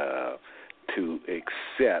like to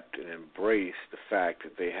accept and embrace the fact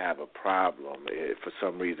that they have a problem, it for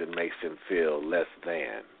some reason makes them feel less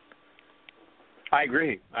than. I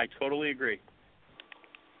agree. I totally agree.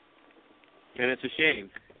 And it's a shame,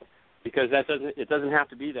 because it doesn't have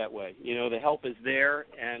to be that way. You know, the help is there,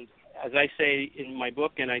 and as I say in my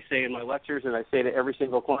book and I say in my lectures and I say to every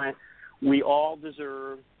single client, we all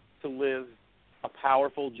deserve to live a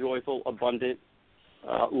powerful, joyful, abundant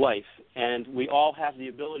life. And we all have the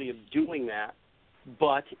ability of doing that,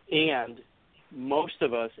 and most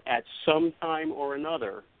of us at some time or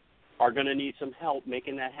another are going to need some help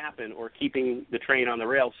making that happen, or keeping the train on the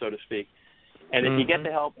rails, so to speak. And if you get the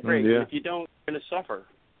help, great. Yeah. If you don't, you're going to suffer.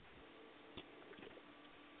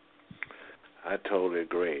 I totally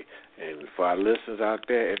agree. And for our listeners out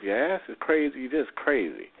there, if your ass is crazy, you're just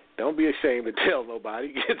crazy. Don't be ashamed to tell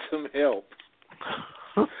nobody. Get some help.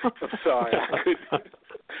 I'm sorry,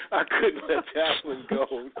 I couldn't let that one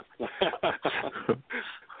go.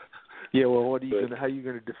 Yeah, well, how are you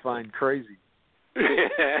going to define crazy?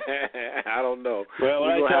 I don't know. Well,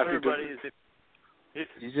 what I tell everybody is if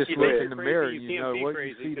you just you look in the crazy, mirror, you know can't what be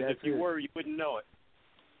crazy, you see. because if you were, you wouldn't know it.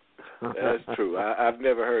 That's true. I've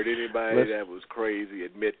never heard anybody that was crazy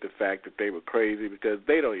admit the fact that they were crazy, because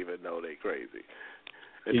they don't even know they're crazy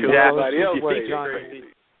until somebody else says they're crazy.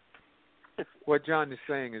 What John is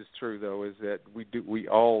saying is true, though, is that we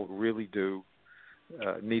all really do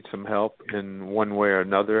need some help in one way or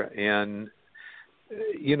another, and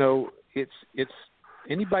you know, it's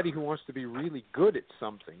anybody who wants to be really good at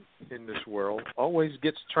something in this world always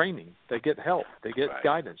gets training. They get help. They get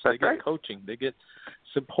guidance. They get coaching. They get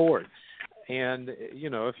support. And, you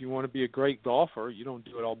know, if you want to be a great golfer, you don't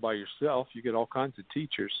do it all by yourself. You get all kinds of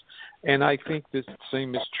teachers. And I think the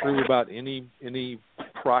same is true about any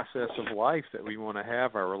process of life that we want to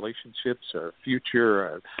have, our relationships, our future,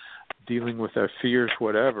 our dealing with our fears,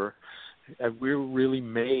 whatever. We're really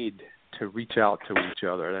made to reach out to each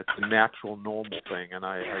other. That's a natural, normal thing, and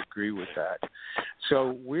I agree with that.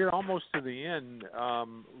 So we're almost to the end.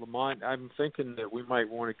 Lamont, I'm thinking that we might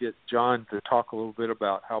want to get John to talk a little bit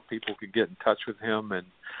about how people can get in touch with him and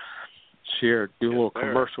do a little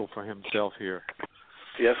commercial for himself here.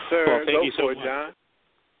 Yes, sir. Well, thank you so for it, much, John.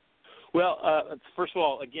 Well, first of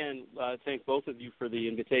all, again, thank both of you for the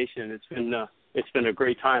invitation. It's been a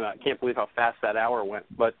great time. I can't believe how fast that hour went.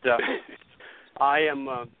 But I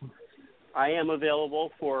am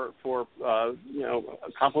available for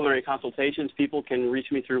complimentary consultations. People can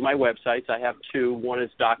reach me through my websites. I have two. One is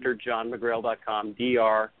drjohnmcgrail.com,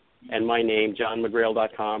 DR, and my name,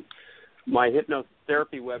 johnmcgrail.com. My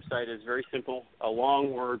hypnotherapy website is very simple, a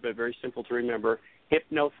long word, but very simple to remember.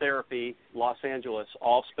 Hypnotherapy Los Angeles,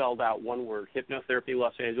 all spelled out, one word,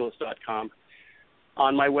 hypnotherapylosangeles.com.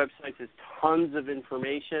 On my website is tons of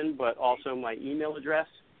information, but also my email address,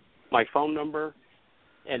 my phone number.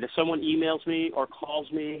 And if someone emails me or calls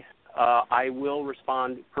me, I will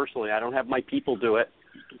respond personally. I don't have my people do it.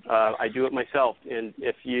 I do it myself. And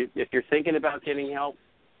if you're thinking about getting help,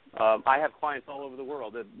 I have clients all over the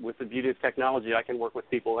world. With the beauty of technology, I can work with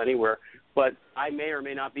people anywhere. But I may or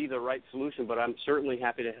may not be the right solution, but I'm certainly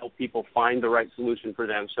happy to help people find the right solution for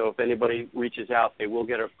them. So if anybody reaches out, they will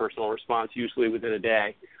get a personal response, usually within a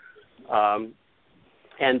day. I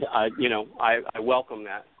welcome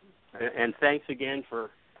that. And thanks again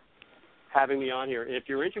for having me on here. If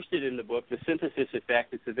you're interested in the book, The Synthesis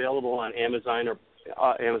Effect, it's available on Amazon or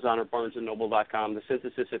BarnesandNoble.com. The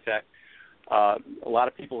Synthesis Effect. A lot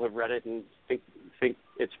of people have read it and think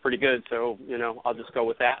it's pretty good, so I'll just go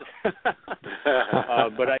with that.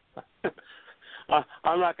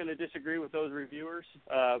 I'm not going to disagree with those reviewers,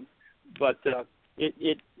 but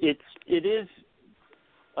it is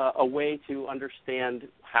a way to understand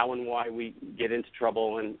how and why we get into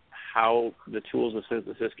trouble and how the tools of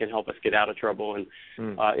synthesis can help us get out of trouble. And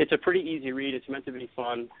it's a pretty easy read. It's meant to be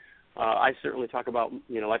fun. I certainly talk about,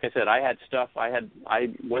 like I said, I had stuff. I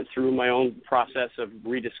went through my own process of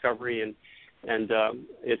rediscovery, and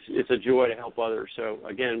it's a joy to help others. So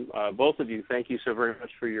again, both of you, thank you so very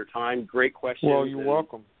much for your time. Great questions. Well, you're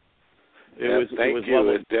welcome. It was you.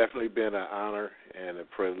 lovely. It's definitely been an honor and a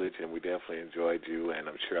privilege, and we definitely enjoyed you. And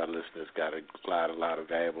I'm sure our listeners got a lot of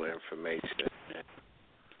valuable information.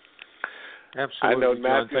 Absolutely, I know John,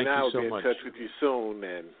 Matthew thank and I you will so be in much. touch with you soon,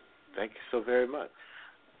 and thank you so very much.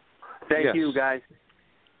 Thank you, guys.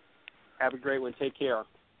 Have a great one. Take care.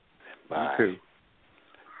 Bye. You too.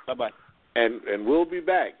 Bye-bye. And we'll be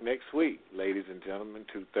back next week, ladies and gentlemen,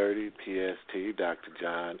 2:30 PST, Dr.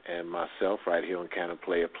 John and myself right here on Can I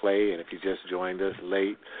Play a Play. And if you just joined us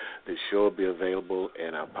late, the show will be available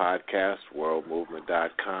in our podcast,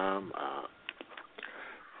 worldmovement.com,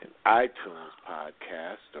 an iTunes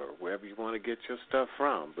podcast, or wherever you want to get your stuff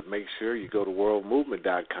from. But make sure you go to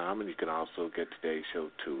worldmovement.com, and you can also get today's show,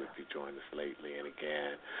 too, if you joined us lately. And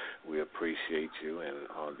again, we appreciate you. And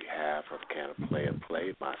on behalf of Can I Play a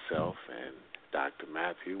Play, myself and Dr.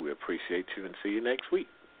 Matthew, we appreciate you and see you next week.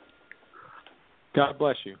 God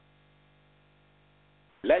bless you.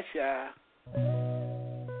 Bless ya.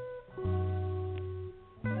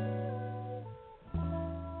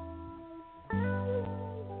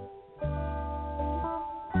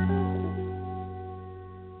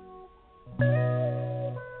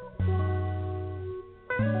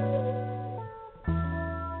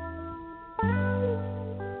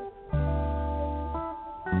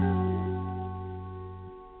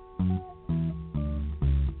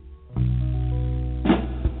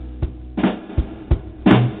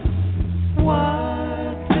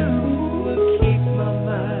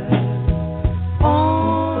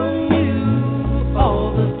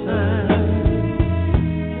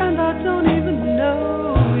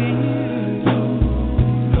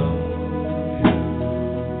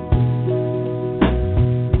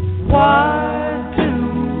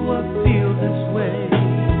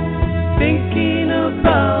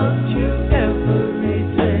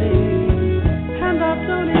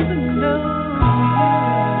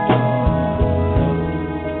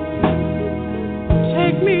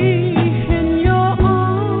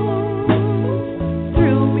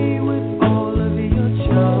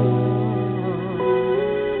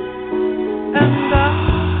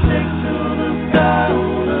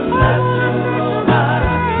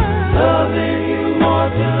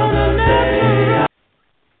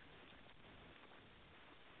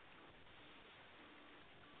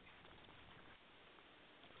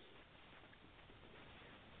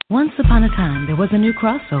 Once upon a time, there was a new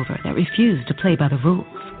crossover that refused to play by the rules.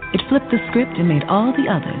 It flipped the script and made all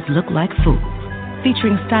the others look like fools,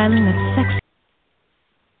 featuring styling that's sexy.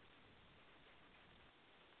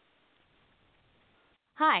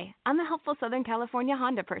 Hi, I'm a helpful Southern California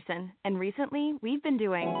Honda person, and recently we've been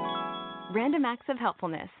doing random acts of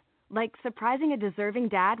helpfulness, like surprising a deserving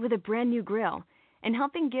dad with a brand new grill and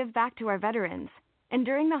helping give back to our veterans. And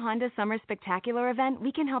during the Honda Summer Spectacular event,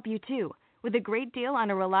 we can help you too, with a great deal on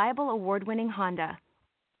a reliable award-winning Honda.